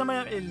semi-realism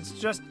is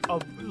just a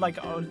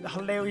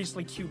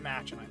hilariously cute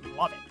match, and I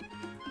love it.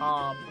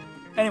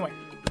 Anyway,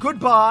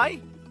 goodbye,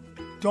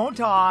 don't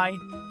die,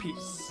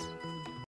 peace.